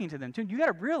shocking to them too. You got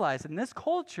to realize in this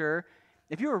culture,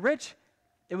 if you were rich,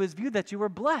 it was viewed that you were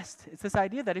blessed. It's this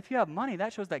idea that if you have money,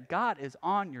 that shows that God is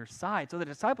on your side. So the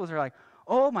disciples are like,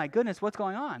 oh my goodness, what's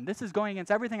going on? This is going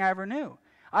against everything I ever knew.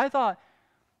 I thought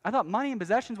money and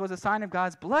possessions was a sign of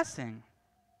God's blessing.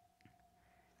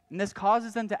 And this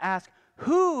causes them to ask,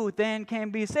 who then can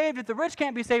be saved? If the rich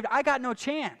can't be saved, I got no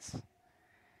chance.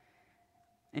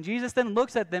 And Jesus then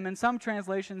looks at them, and some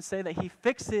translations say that he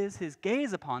fixes his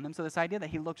gaze upon them. So this idea that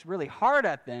he looks really hard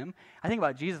at them, I think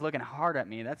about Jesus looking hard at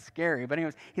me. That's scary. But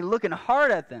anyways, he's looking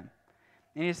hard at them.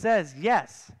 And he says,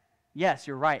 yes,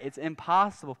 you're right. It's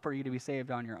impossible for you to be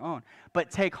saved on your own.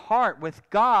 But take heart, with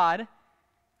God,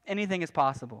 anything is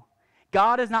possible.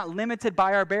 God is not limited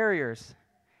by our barriers.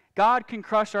 God can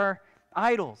crush our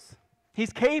idols.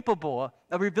 He's capable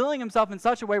of revealing himself in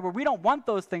such a way where we don't want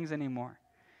those things anymore.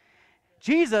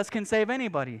 Jesus can save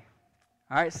anybody.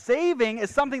 All right, saving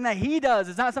is something that he does.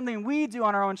 It's not something we do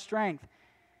on our own strength.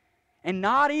 And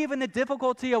not even the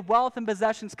difficulty of wealth and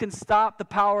possessions can stop the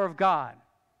power of God.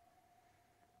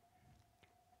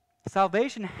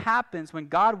 Salvation happens when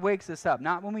God wakes us up,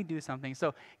 not when we do something.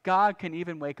 So God can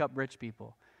even wake up rich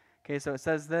people. Okay, so it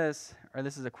says this, or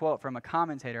this is a quote from a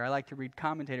commentator. I like to read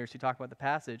commentators who talk about the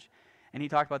passage. And he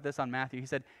talked about this on Matthew. He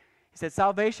said,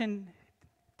 salvation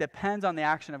depends on the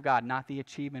action of God, not the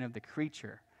achievement of the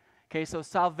creature. Okay, so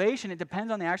salvation, it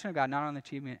depends on the action of God, not on the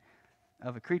achievement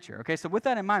of a creature. Okay, so with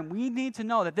that in mind, we need to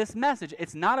know that this message,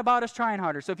 it's not about us trying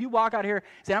harder. So if you walk out here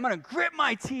saying, I'm going to grit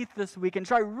my teeth this week and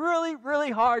try really,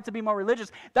 really hard to be more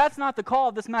religious, that's not the call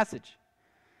of this message.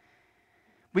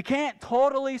 We can't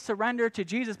totally surrender to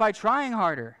Jesus by trying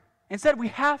harder. Instead, we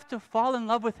have to fall in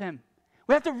love with him.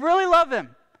 We have to really love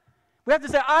him. We have to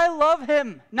say, I love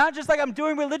him, not just like I'm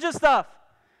doing religious stuff.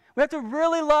 We have to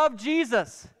really love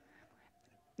Jesus.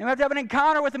 And we have to have an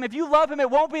encounter with him. If you love him, it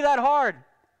won't be that hard.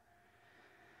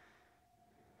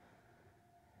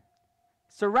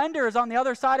 Surrender is on the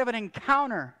other side of an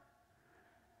encounter.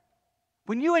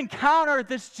 When you encounter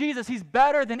this Jesus, he's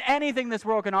better than anything this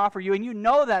world can offer you, and you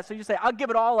know that, so you say, I'll give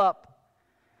it all up.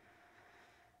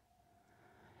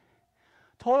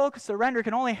 Total surrender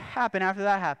can only happen after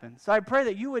that happens. So I pray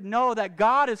that you would know that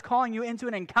God is calling you into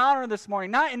an encounter this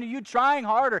morning, not into you trying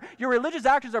harder. Your religious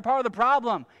actions are part of the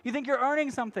problem. You think you're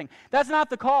earning something. That's not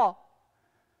the call.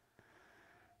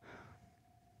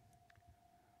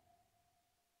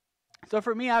 So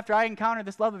for me, after I encountered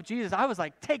this love of Jesus, I was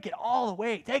like, take it all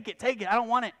away. Take it. I don't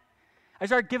want it. I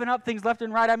started giving up things left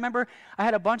and right. I remember I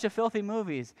had a bunch of filthy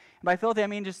movies. And by filthy, I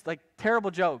mean just like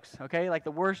terrible jokes, okay? Like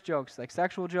the worst jokes, like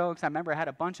sexual jokes. I remember I had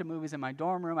a bunch of movies in my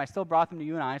dorm room. I still brought them to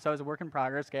you and I, so I was a work in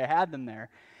progress. Okay, I had them there.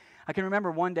 I can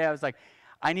remember one day I was like,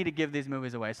 I need to give these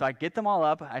movies away. So I get them all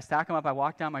up, I stack them up, I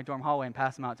walk down my dorm hallway and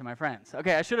pass them out to my friends.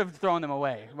 Okay, I should have thrown them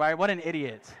away, right? What an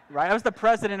idiot, right? I was the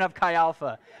president of Chi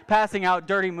Alpha, passing out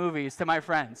dirty movies to my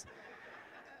friends.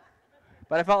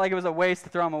 But I felt like it was a waste to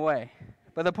throw them away.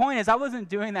 But the point is, I wasn't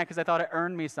doing that because I thought it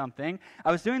earned me something.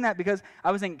 I was doing that because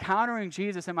I was encountering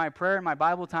Jesus in my prayer and my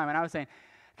Bible time, and I was saying,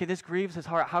 okay, this grieves his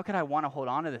heart. How could I want to hold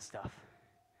on to this stuff?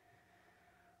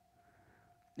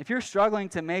 If you're struggling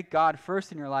to make God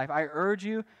first in your life, I urge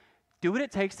you, do what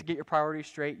it takes to get your priorities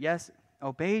straight. Yes,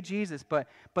 obey Jesus, but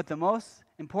the most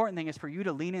important thing is for you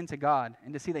to lean into God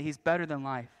and to see that he's better than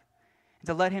life and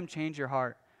to let him change your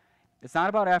heart. It's not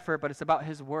about effort, but it's about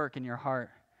his work in your heart.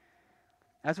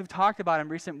 As we've talked about in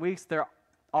recent weeks, there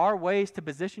are ways to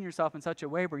position yourself in such a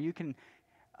way where you can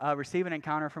receive an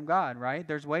encounter from God, right?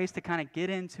 There's ways to kind of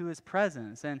get into his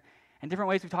presence. And different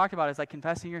ways we've talked about is like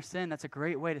confessing your sin. That's a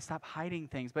great way to stop hiding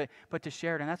things, but to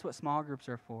share it. And that's what small groups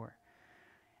are for.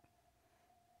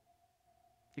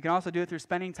 You can also do it through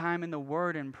spending time in the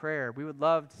Word and prayer. We would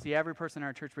love to see every person in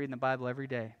our church reading the Bible every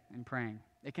day and praying.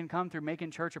 It can come through making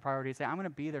church a priority. Say, I'm going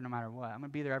to be there no matter what. I'm going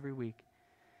to be there every week.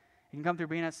 It can come through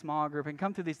being a small group. It can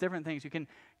come through these different things. You can,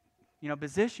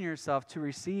 position yourself to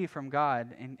receive from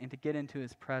God and to get into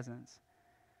his presence.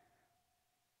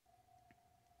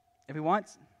 If we want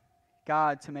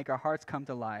God to make our hearts come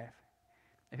to life,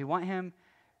 if we want him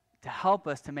to help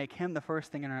us to make him the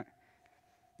first thing in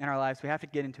our lives, we have to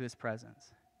get into his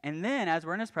presence. And then, as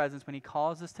we're in his presence, when he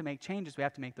calls us to make changes, we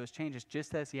have to make those changes,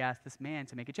 just as he asked this man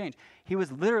to make a change. He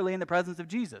was literally in the presence of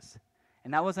Jesus,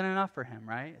 and that wasn't enough for him,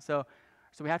 right? So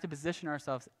we have to position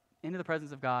ourselves into the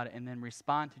presence of God and then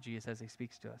respond to Jesus as he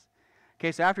speaks to us.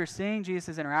 Okay, so after seeing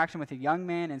Jesus' interaction with a young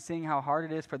man and seeing how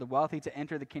hard it is for the wealthy to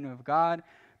enter the kingdom of God,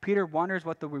 Peter wonders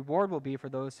what the reward will be for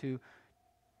those who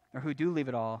do leave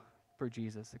it all for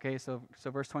Jesus. Okay, so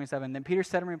verse 27, then Peter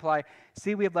said in reply,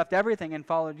 "See, we have left everything and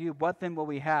followed you. What then will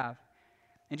we have?"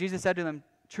 And Jesus said to them,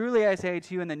 "Truly I say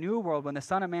to you, in the new world, when the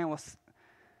Son of Man will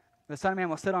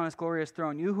sit on his glorious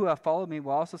throne, you who have followed me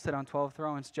will also sit on 12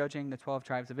 thrones, judging the 12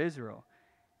 tribes of Israel.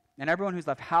 And everyone who's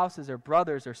left houses or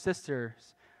brothers or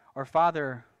sisters or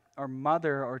father or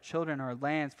mother or children or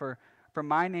lands for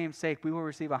my name's sake, we will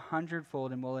receive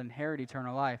 100-fold and will inherit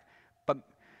eternal life.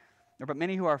 But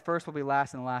many who are first will be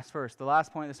last and the last first." The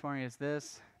last point this morning is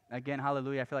this. Again,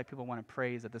 hallelujah. I feel like people want to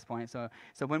praise at this point. So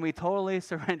when we totally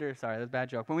surrender, sorry, that's a bad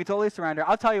joke. When we totally surrender,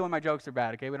 I'll tell you when my jokes are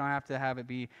bad, okay? We don't have to have it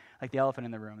be like the elephant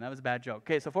in the room. That was a bad joke.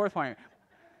 Okay, so fourth point.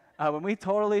 When we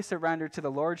totally surrender to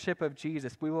the Lordship of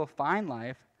Jesus, we will find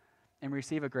life and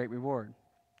receive a great reward.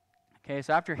 Okay,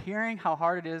 so after hearing how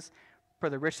hard it is for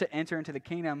the rich to enter into the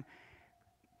kingdom,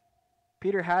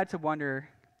 Peter had to wonder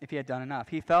if he had done enough.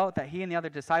 He felt that he and the other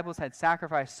disciples had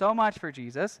sacrificed so much for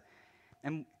Jesus,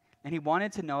 and he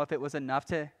wanted to know if it was enough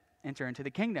to enter into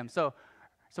the kingdom. So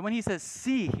when he says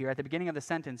 "see" here at the beginning of the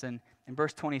sentence in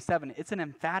verse 27, it's an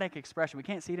emphatic expression. We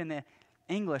can't see it in the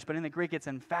English, but in the Greek it's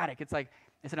emphatic. It's like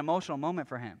it's an emotional moment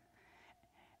for him.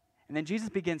 And then Jesus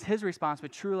begins his response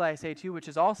with "Truly I say to you," which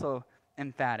is also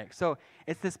emphatic. So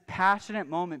it's this passionate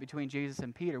moment between Jesus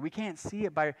and Peter. We can't see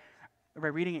it by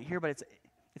reading it here, but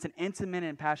it's an intimate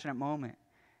and passionate moment.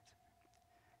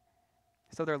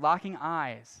 So they're locking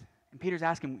eyes, and Peter's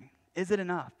asking, is it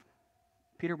enough?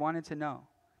 Peter wanted to know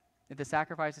if the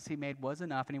sacrifices he made was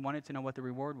enough, and he wanted to know what the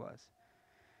reward was.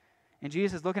 And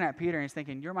Jesus is looking at Peter, and he's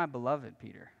thinking, you're my beloved,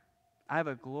 Peter. I have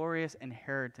a glorious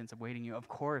inheritance awaiting you. Of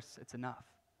course, it's enough.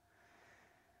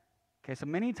 Okay, so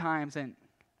many times in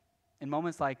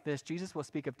moments like this, Jesus will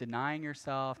speak of denying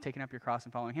yourself, taking up your cross,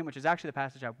 and following him, which is actually the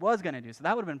passage I was going to do, so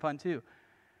that would have been fun too.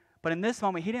 But in this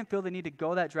moment, he didn't feel the need to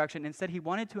go that direction. Instead, he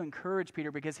wanted to encourage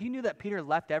Peter because he knew that Peter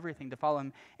left everything to follow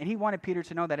him, and he wanted Peter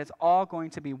to know that it's all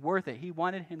going to be worth it. He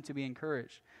wanted him to be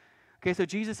encouraged. Okay, so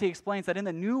Jesus, he explains that in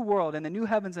the new world, in the new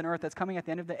heavens and earth that's coming at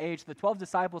the end of the age, the 12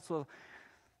 disciples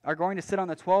are going to sit on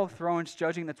the 12 thrones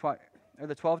judging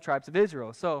the 12 tribes of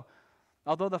Israel. So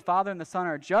although the Father and the Son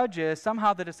are judges,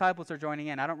 somehow the disciples are joining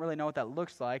in. I don't really know what that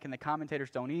looks like, and the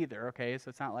commentators don't either, okay? So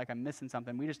it's not like I'm missing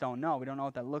something. We just don't know. We don't know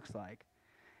what that looks like.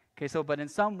 Okay, so but in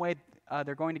some way,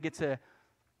 they're going to get to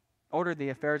order the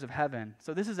affairs of heaven.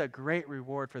 So this is a great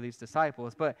reward for these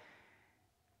disciples.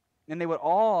 And they would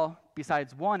all,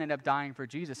 besides one, end up dying for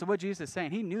Jesus. So what Jesus is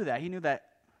saying, he knew that. He knew that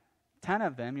 10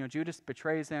 of them, Judas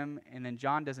betrays him, and then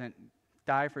John doesn't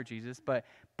die for Jesus. But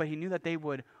he knew that they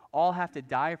would all have to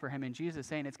die for him. And Jesus is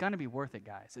saying, it's going to be worth it,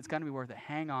 guys. It's going to be worth it.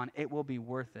 Hang on. It will be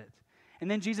worth it. And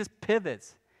then Jesus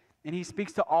pivots. And he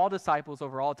speaks to all disciples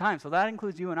over all time. So that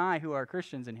includes you and I who are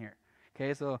Christians in here.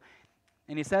 Okay,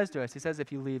 and he says to us,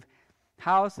 if you leave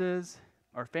houses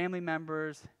or family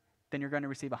members, then you're going to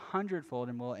receive 100-fold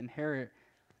and will inherit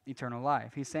eternal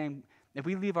life. He's saying if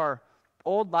we leave our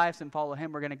old lives and follow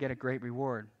him, we're going to get a great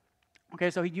reward. Okay,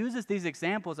 so he uses these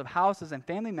examples of houses and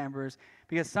family members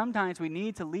because sometimes we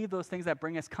need to leave those things that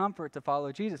bring us comfort to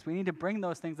follow Jesus. We need to bring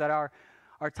those things that are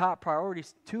our top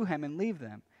priorities to him and leave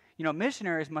them.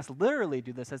 Missionaries must literally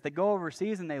do this as they go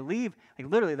overseas and they leave,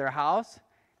 literally their house,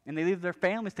 and they leave their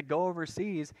families to go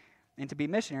overseas and to be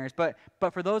missionaries. But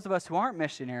for those of us who aren't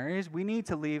missionaries, we need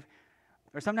to leave,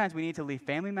 or sometimes we need to leave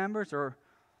family members or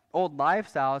old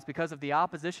lifestyles because of the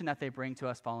opposition that they bring to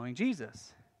us following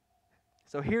Jesus.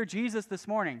 So hear Jesus this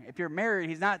morning. If you're married,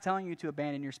 he's not telling you to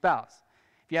abandon your spouse.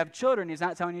 If you have children, he's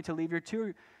not telling you to leave your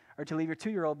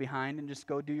 2-year-old behind and just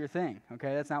go do your thing.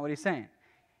 Okay, that's not what he's saying.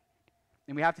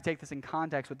 And we have to take this in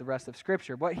context with the rest of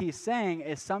Scripture. What he's saying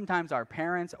is sometimes our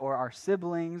parents or our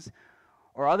siblings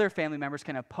or other family members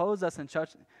can oppose us in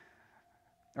such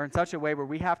a way where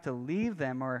we have to leave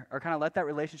them or kind of let that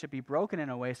relationship be broken in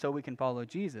a way so we can follow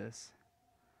Jesus.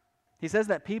 He says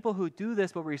that people who do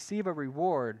this will receive a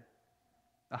reward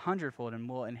 100-fold and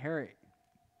will inherit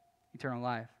eternal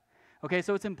life. Okay,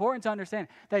 so it's important to understand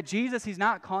that Jesus, he's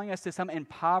not calling us to some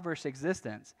impoverished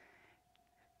existence.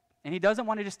 And he doesn't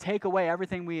want to just take away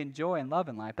everything we enjoy and love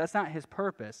in life. That's not his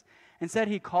purpose. Instead,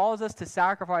 he calls us to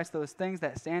sacrifice those things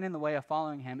that stand in the way of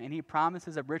following him, and he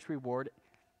promises a rich reward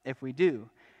if we do.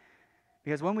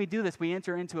 Because when we do this, we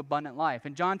enter into abundant life.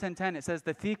 In John 10:10, it says,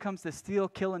 "The thief comes to steal,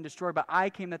 kill, and destroy, but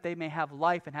I came that they may have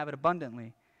life and have it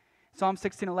abundantly." Psalm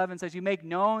 16:11 says, "You make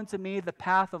known to me the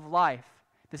path of life."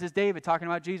 This is David talking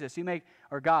about Jesus.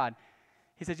 Or God.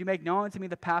 He says, "You make known to me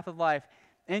the path of life.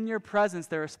 In your presence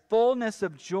there is fullness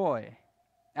of joy.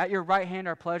 At your right hand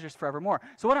are pleasures forevermore."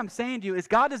 So what I'm saying to you is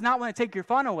God does not want to take your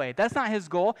fun away. That's not his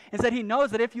goal. Instead, he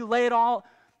knows that if you lay it all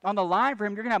on the line for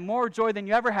him, you're going to have more joy than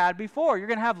you ever had before. You're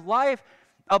going to have life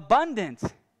abundant.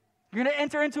 You're going to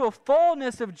enter into a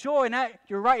fullness of joy, and at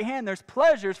your right hand there's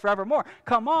pleasures forevermore.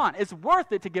 Come on, it's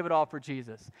worth it to give it all for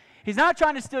Jesus. He's not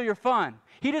trying to steal your fun.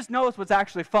 He just knows what's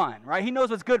actually fun, right? He knows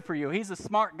what's good for you. He's a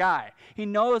smart guy. He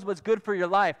knows what's good for your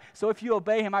life. So if you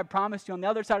obey him, I promise you, on the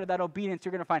other side of that obedience,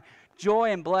 you're going to find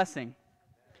joy and blessing.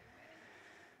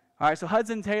 All right, so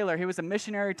Hudson Taylor, he was a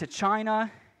missionary to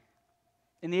China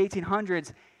in the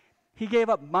 1800s. He gave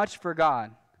up much for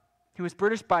God. He was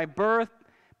British by birth,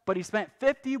 but he spent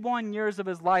 51 years of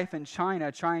his life in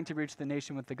China trying to reach the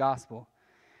nation with the gospel.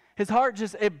 His heart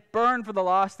it burned for the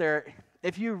lost there.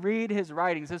 If you read his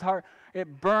writings, his heart,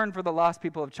 it burned for the lost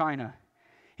people of China.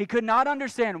 He could not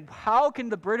understand, how can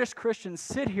the British Christians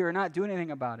sit here and not do anything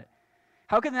about it?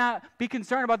 How can they not be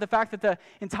concerned about the fact that the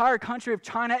entire country of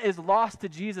China is lost to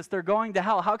Jesus? They're going to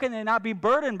hell. How can they not be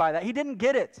burdened by that? He didn't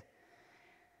get it.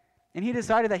 And he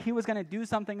decided that he was going to do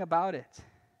something about it.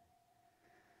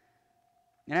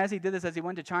 And as he did this, as he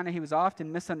went to China, he was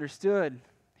often misunderstood.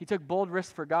 He took bold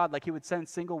risks for God, like he would send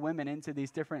single women into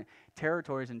these different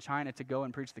territories in China to go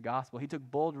and preach the gospel. He took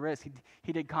bold risks.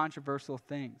 He did controversial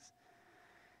things.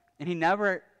 And he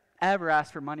never, ever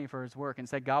asked for money for his work and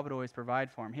said God would always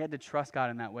provide for him. He had to trust God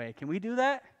in that way. Can we do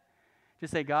that?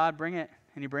 Just say, "God, bring it,"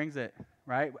 and he brings it,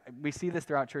 right? We see this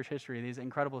throughout church history, these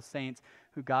incredible saints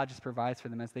who God just provides for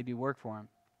them as they do work for him.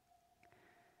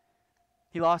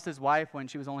 He lost his wife when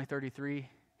she was only 33.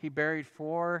 He buried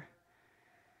four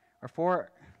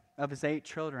of his 8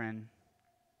 children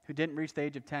who didn't reach the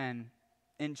age of 10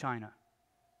 in China.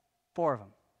 4 of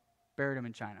them buried him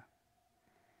in China.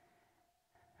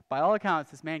 By all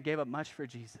accounts, this man gave up much for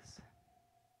Jesus.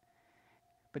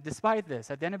 But despite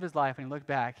this, at the end of his life, when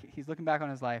he's looking back on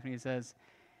his life, and he says,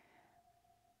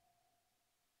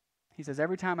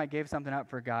 "Every time I gave something up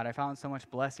for God, I found so much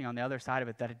blessing on the other side of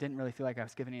it that it didn't really feel like I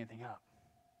was giving anything up."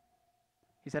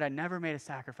 He said, "I never made a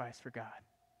sacrifice for God."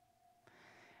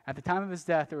 At the time of his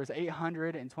death, there was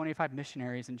 825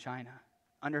 missionaries in China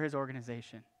under his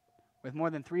organization, with more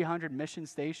than 300 mission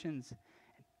stations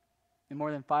and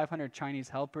more than 500 Chinese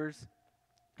helpers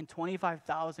and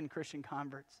 25,000 Christian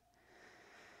converts.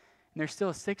 And there's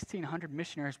still 1,600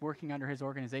 missionaries working under his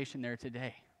organization there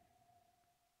today,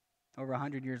 over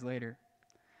 100 years later.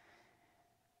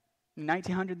 In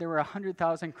 1900, there were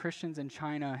 100,000 Christians in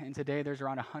China, and today there's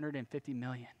around 150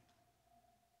 million.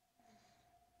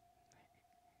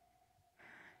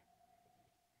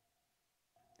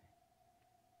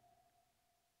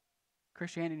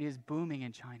 Christianity is booming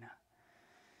in China.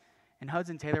 And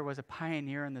Hudson Taylor was a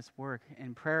pioneer in this work,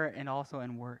 in prayer and also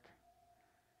in work.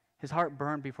 His heart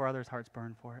burned before others' hearts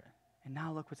burned for it. And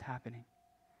now look what's happening.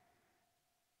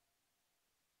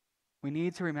 We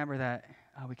need to remember that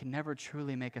we can never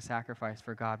truly make a sacrifice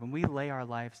for God. When we lay our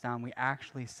lives down, we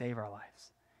actually save our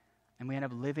lives. And we end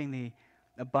up living the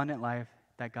abundant life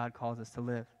that God calls us to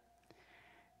live.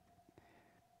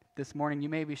 This morning, you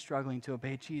may be struggling to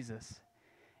obey Jesus.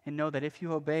 And know that if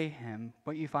you obey him,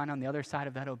 what you find on the other side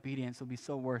of that obedience will be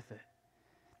so worth it.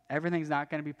 Everything's not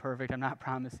going to be perfect. I'm not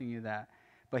promising you that.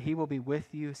 But he will be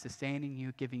with you, sustaining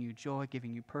you, giving you joy,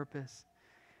 giving you purpose.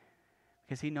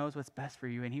 Because he knows what's best for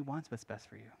you, and he wants what's best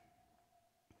for you.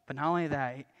 But not only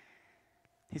that,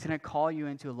 he's going to call you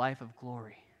into a life of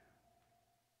glory.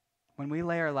 When we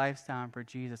lay our lives down for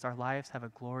Jesus, our lives have a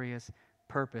glorious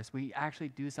purpose. We actually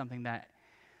do something that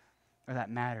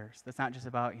matters. That's not just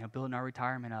about building our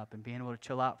retirement up and being able to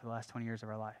chill out for the last 20 years of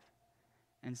our life.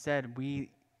 Instead, we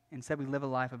live a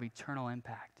life of eternal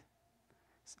impact.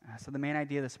 So the main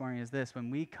idea this morning is this: when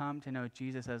we come to know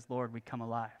Jesus as Lord, we come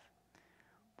alive.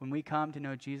 When we come to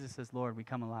know Jesus as Lord, we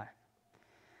come alive.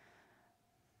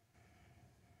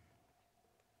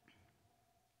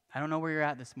 I don't know where you're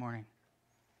at this morning,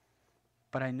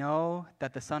 but I know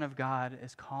that the Son of God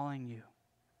is calling you.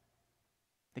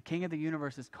 The King of the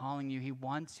universe is calling you. He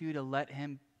wants you to let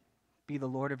him be the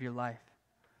Lord of your life.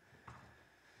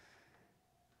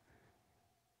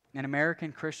 In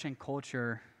American Christian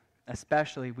culture,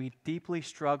 especially, we deeply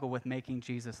struggle with making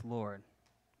Jesus Lord.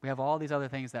 We have all these other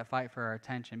things that fight for our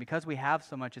attention. Because we have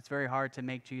so much, it's very hard to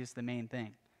make Jesus the main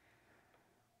thing.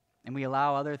 And we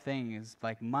allow other things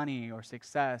like money or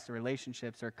success or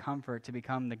relationships or comfort to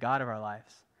become the God of our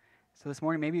lives. So this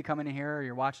morning, maybe you come in here or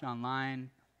you're watching online.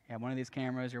 You have one of these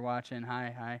cameras you're watching.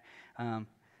 Hi. I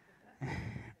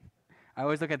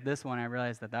always look at this one. I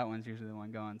realize that one's usually the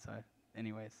one going. So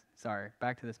anyways, sorry.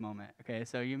 Back to this moment. Okay,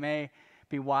 so you may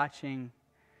be watching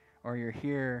or you're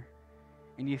here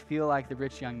and you feel like the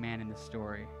rich young man in the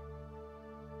story.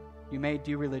 You may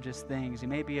do religious things. You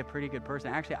may be a pretty good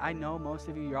person. Actually, I know most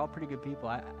of you, you're all pretty good people.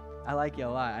 I like you a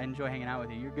lot. I enjoy hanging out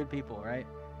with you. You're good people, right?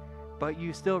 But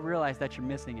you still realize that you're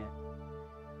missing it.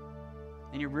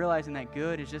 And you're realizing that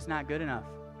good is just not good enough.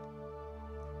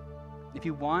 If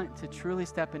you want to truly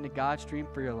step into God's dream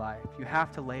for your life, you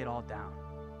have to lay it all down.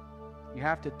 You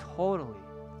have to totally,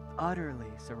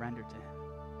 utterly surrender to Him.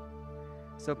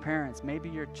 So parents, maybe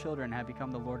your children have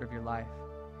become the Lord of your life.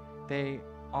 They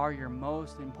are your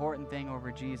most important thing over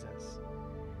Jesus.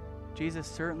 Jesus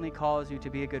certainly calls you to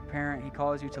be a good parent. He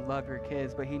calls you to love your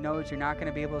kids, but He knows you're not going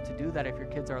to be able to do that if your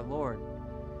kids are Lord.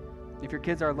 If your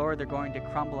kids are Lord, they're going to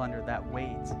crumble under that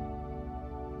weight.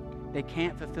 They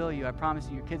can't fulfill you. I promise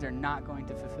you, your kids are not going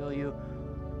to fulfill you.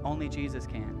 Only Jesus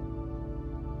can.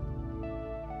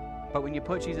 But when you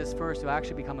put Jesus first, you'll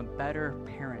actually become a better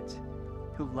parent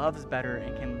who loves better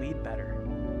and can lead better.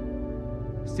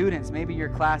 Students, maybe your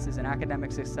classes and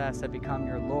academic success have become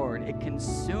your Lord. It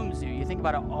consumes you. You think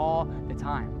about it all the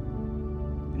time.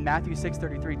 In Matthew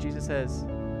 6:33, Jesus says,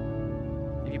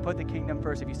 if you put the kingdom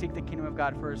first, if you seek the kingdom of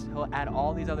God first, He'll add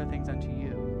all these other things unto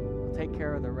you. He'll take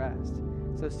care of the rest.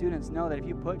 So students, know that if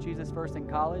you put Jesus first in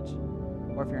college,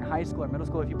 or if you're in high school or middle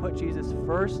school, if you put Jesus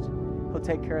first, He'll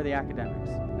take care of the academics.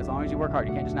 As long as you work hard.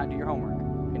 You can't just not do your homework.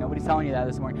 Okay, nobody's telling you that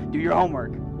this morning. Do your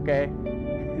homework, okay?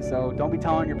 So don't be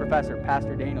telling your professor,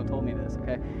 Pastor Daniel told me this,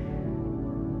 okay?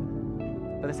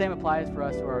 But the same applies for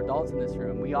us who are adults in this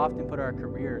room. We often put our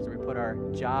careers or we put our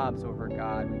jobs over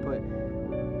God.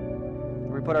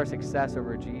 We put our success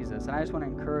over Jesus. And I just want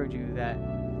to encourage you that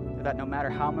no matter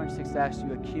how much success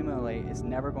you accumulate, it's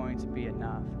never going to be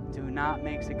enough. Do not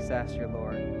make success your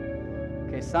Lord.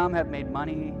 Okay, some have made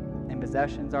money and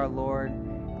possessions our Lord,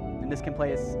 and this can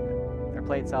play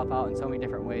itself out in so many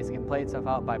different ways. It can play itself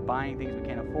out by buying things we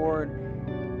can't afford.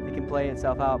 It can play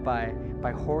itself out by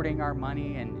hoarding our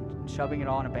money and shoving it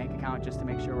all in a bank account just to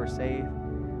make sure we're safe.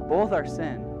 Both are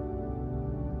sin.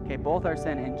 Okay, both are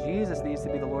sin, and Jesus needs to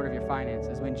be the Lord of your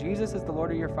finances. When Jesus is the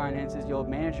Lord of your finances, you'll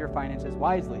manage your finances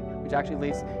wisely, which actually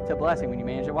leads to blessing when you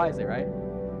manage it wisely, right?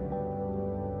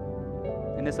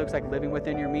 And this looks like living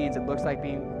within your means. It looks like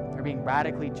being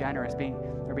radically generous, being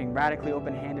radically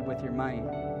open-handed with your money.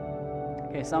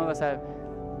 Okay, some of us have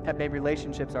made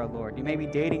relationships our Lord. You may be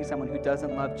dating someone who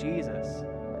doesn't love Jesus.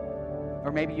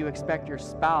 Or maybe you expect your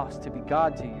spouse to be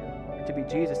God to you, or to be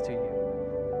Jesus to you.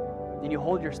 And you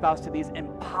hold your spouse to these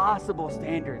impossible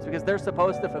standards because they're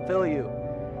supposed to fulfill you.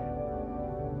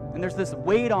 And there's this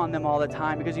weight on them all the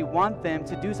time because you want them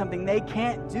to do something they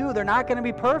can't do. They're not going to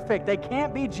be perfect. They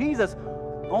can't be Jesus.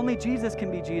 Only Jesus can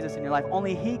be Jesus in your life.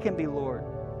 Only He can be Lord.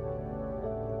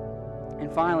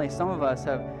 And finally, some of us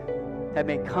have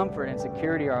made comfort and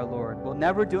security our Lord. We'll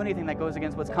never do anything that goes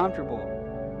against what's comfortable.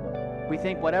 We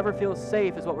think whatever feels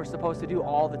safe is what we're supposed to do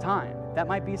all the time. That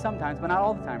might be sometimes, but not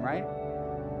all the time, right?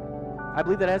 I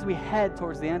believe that as we head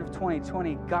towards the end of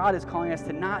 2020, God is calling us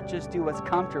to not just do what's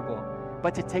comfortable,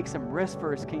 but to take some risk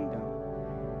for His kingdom.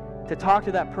 To talk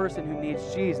to that person who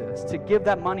needs Jesus, to give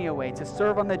that money away, to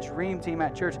serve on the dream team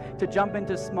at church, to jump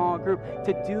into small group,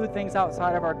 to do things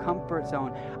outside of our comfort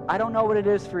zone. I don't know what it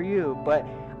is for you, but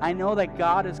I know that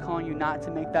God is calling you not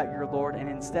to make that your Lord and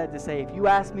instead to say, if you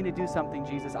ask me to do something,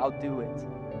 Jesus, I'll do it.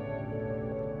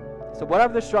 So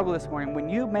whatever the struggle this morning, when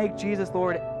you make Jesus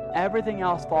Lord, everything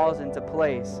else falls into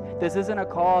place. This isn't a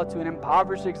call to an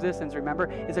impoverished existence, remember?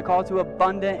 It's a call to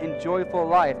abundant and joyful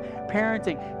life.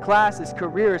 Parenting, classes,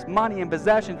 careers, money and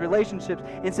possessions, relationships,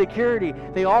 and security,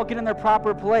 they all get in their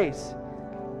proper place.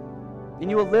 And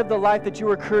you will live the life that you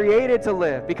were created to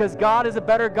live because God is a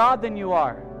better God than you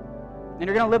are. And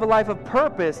you're going to live a life of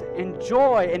purpose and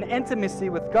joy and intimacy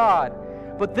with God.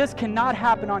 But this cannot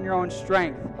happen on your own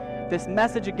strength. This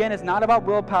message, again, is not about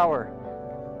willpower.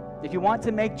 If you want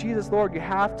to make Jesus Lord, you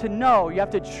have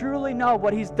to truly know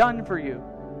what He's done for you.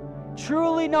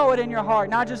 Truly know it in your heart.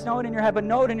 Not just know it in your head, but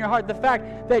know it in your heart. The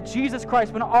fact that Jesus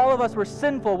Christ, when all of us were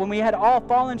sinful, when we had all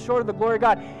fallen short of the glory of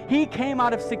God, He came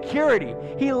out of security.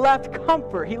 He left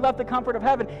comfort. He left the comfort of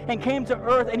heaven and came to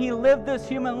earth, and He lived this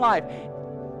human life.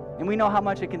 And we know how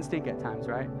much it can stink at times,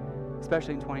 right?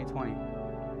 Especially in 2020.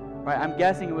 Right? I'm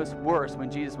guessing it was worse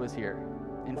when Jesus was here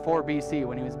in 4 BC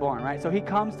when he was born, right? So he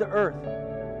comes to earth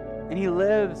and he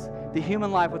lives the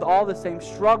human life with all the same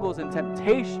struggles and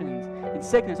temptations and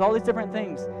sickness, all these different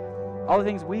things, all the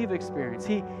things we've experienced.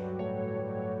 He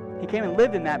came and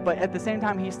lived in that, but at the same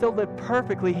time, he still lived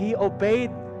perfectly. He obeyed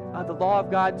the law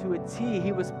of God to a T.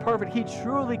 He was perfect. He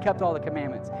truly kept all the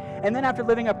commandments. And then after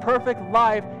living a perfect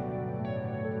life,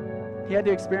 he had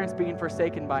to experience being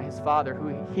forsaken by his Father,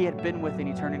 who he had been with in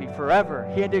eternity forever.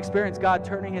 He had to experience God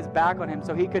turning his back on him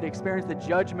so he could experience the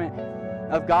judgment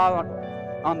of God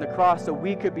on the cross so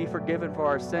we could be forgiven for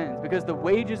our sins. Because the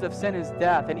wages of sin is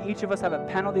death, and each of us have a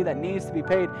penalty that needs to be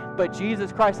paid. But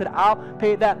Jesus Christ said, I'll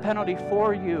pay that penalty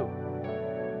for you.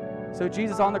 So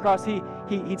Jesus on the cross, he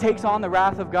takes on the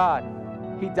wrath of God.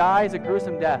 He dies a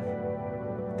gruesome death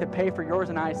to pay for yours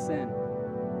and I's sin.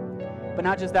 But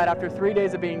not just that, after 3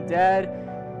 days of being dead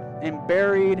and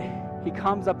buried, he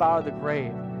comes up out of the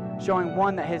grave, showing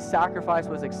one, that his sacrifice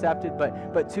was accepted,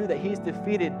 but two, that he's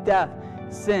defeated death,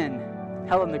 sin,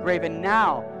 hell, and the grave. And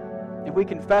now, if we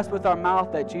confess with our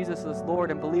mouth that Jesus is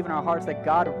Lord and believe in our hearts that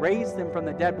God raised him from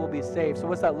the dead, we'll be saved. So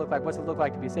what's that look like? What's it look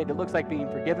like to be saved? It looks like being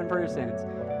forgiven for your sins.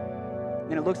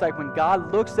 And it looks like when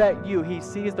God looks at you, he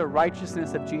sees the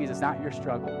righteousness of Jesus, not your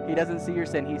struggle. He doesn't see your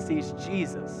sin. He sees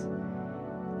Jesus.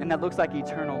 And that looks like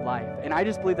eternal life. And I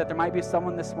just believe that there might be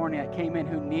someone this morning that came in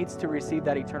who needs to receive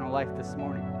that eternal life this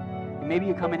morning. And maybe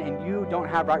you come in and you don't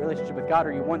have right relationship with God,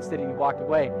 or you once did and you walked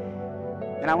away.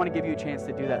 And I want to give you a chance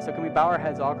to do that. So can we bow our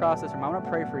heads all across this room? I want to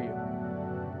pray for you.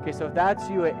 Okay, so if that's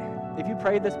you, if you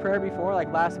prayed this prayer before,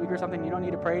 like last week or something, you don't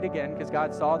need to pray it again because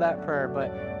God saw that prayer.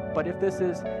 But if this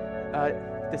is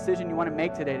a decision you want to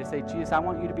make today to say, Jesus, I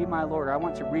want you to be my Lord, or I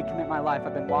want to recommit my life.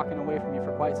 I've been walking away from you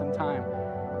for quite some time.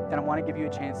 Then I want to give you a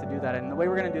chance to do that. And the way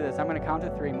we're going to do this, I'm going to count to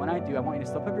 3. And when I do, I want you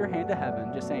to slip up your hand to heaven,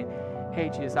 just saying, hey,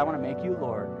 Jesus, I want to make you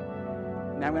Lord.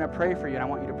 And I'm going to pray for you, and I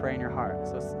want you to pray in your heart.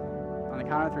 So on the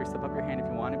count of 3, slip up your hand if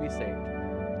you want to be saved.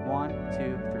 1,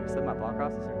 2, 3. Slip them up all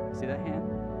across the circle. See that hand?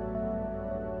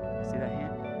 See that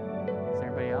hand? Is there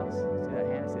anybody else? See that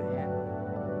hand? See that hand?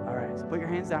 All right, so put your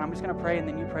hands down. I'm just going to pray, and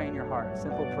then you pray in your heart. A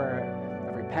simple prayer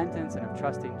of repentance and of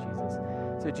trusting Jesus.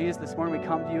 So Jesus, this morning we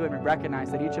come to you and we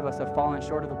recognize that each of us have fallen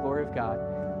short of the glory of God.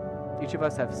 Each of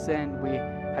us have sinned. We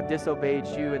have disobeyed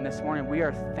you. And this morning we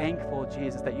are thankful,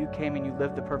 Jesus, that you came and you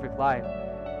lived the perfect life.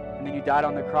 And then you died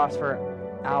on the cross for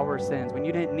our sins. When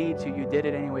you didn't need to, you did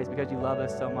it anyways because you love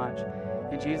us so much.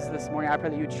 And Jesus, this morning I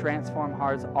pray that you transform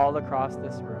hearts all across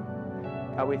this room.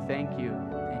 God, we thank you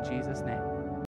in Jesus' name.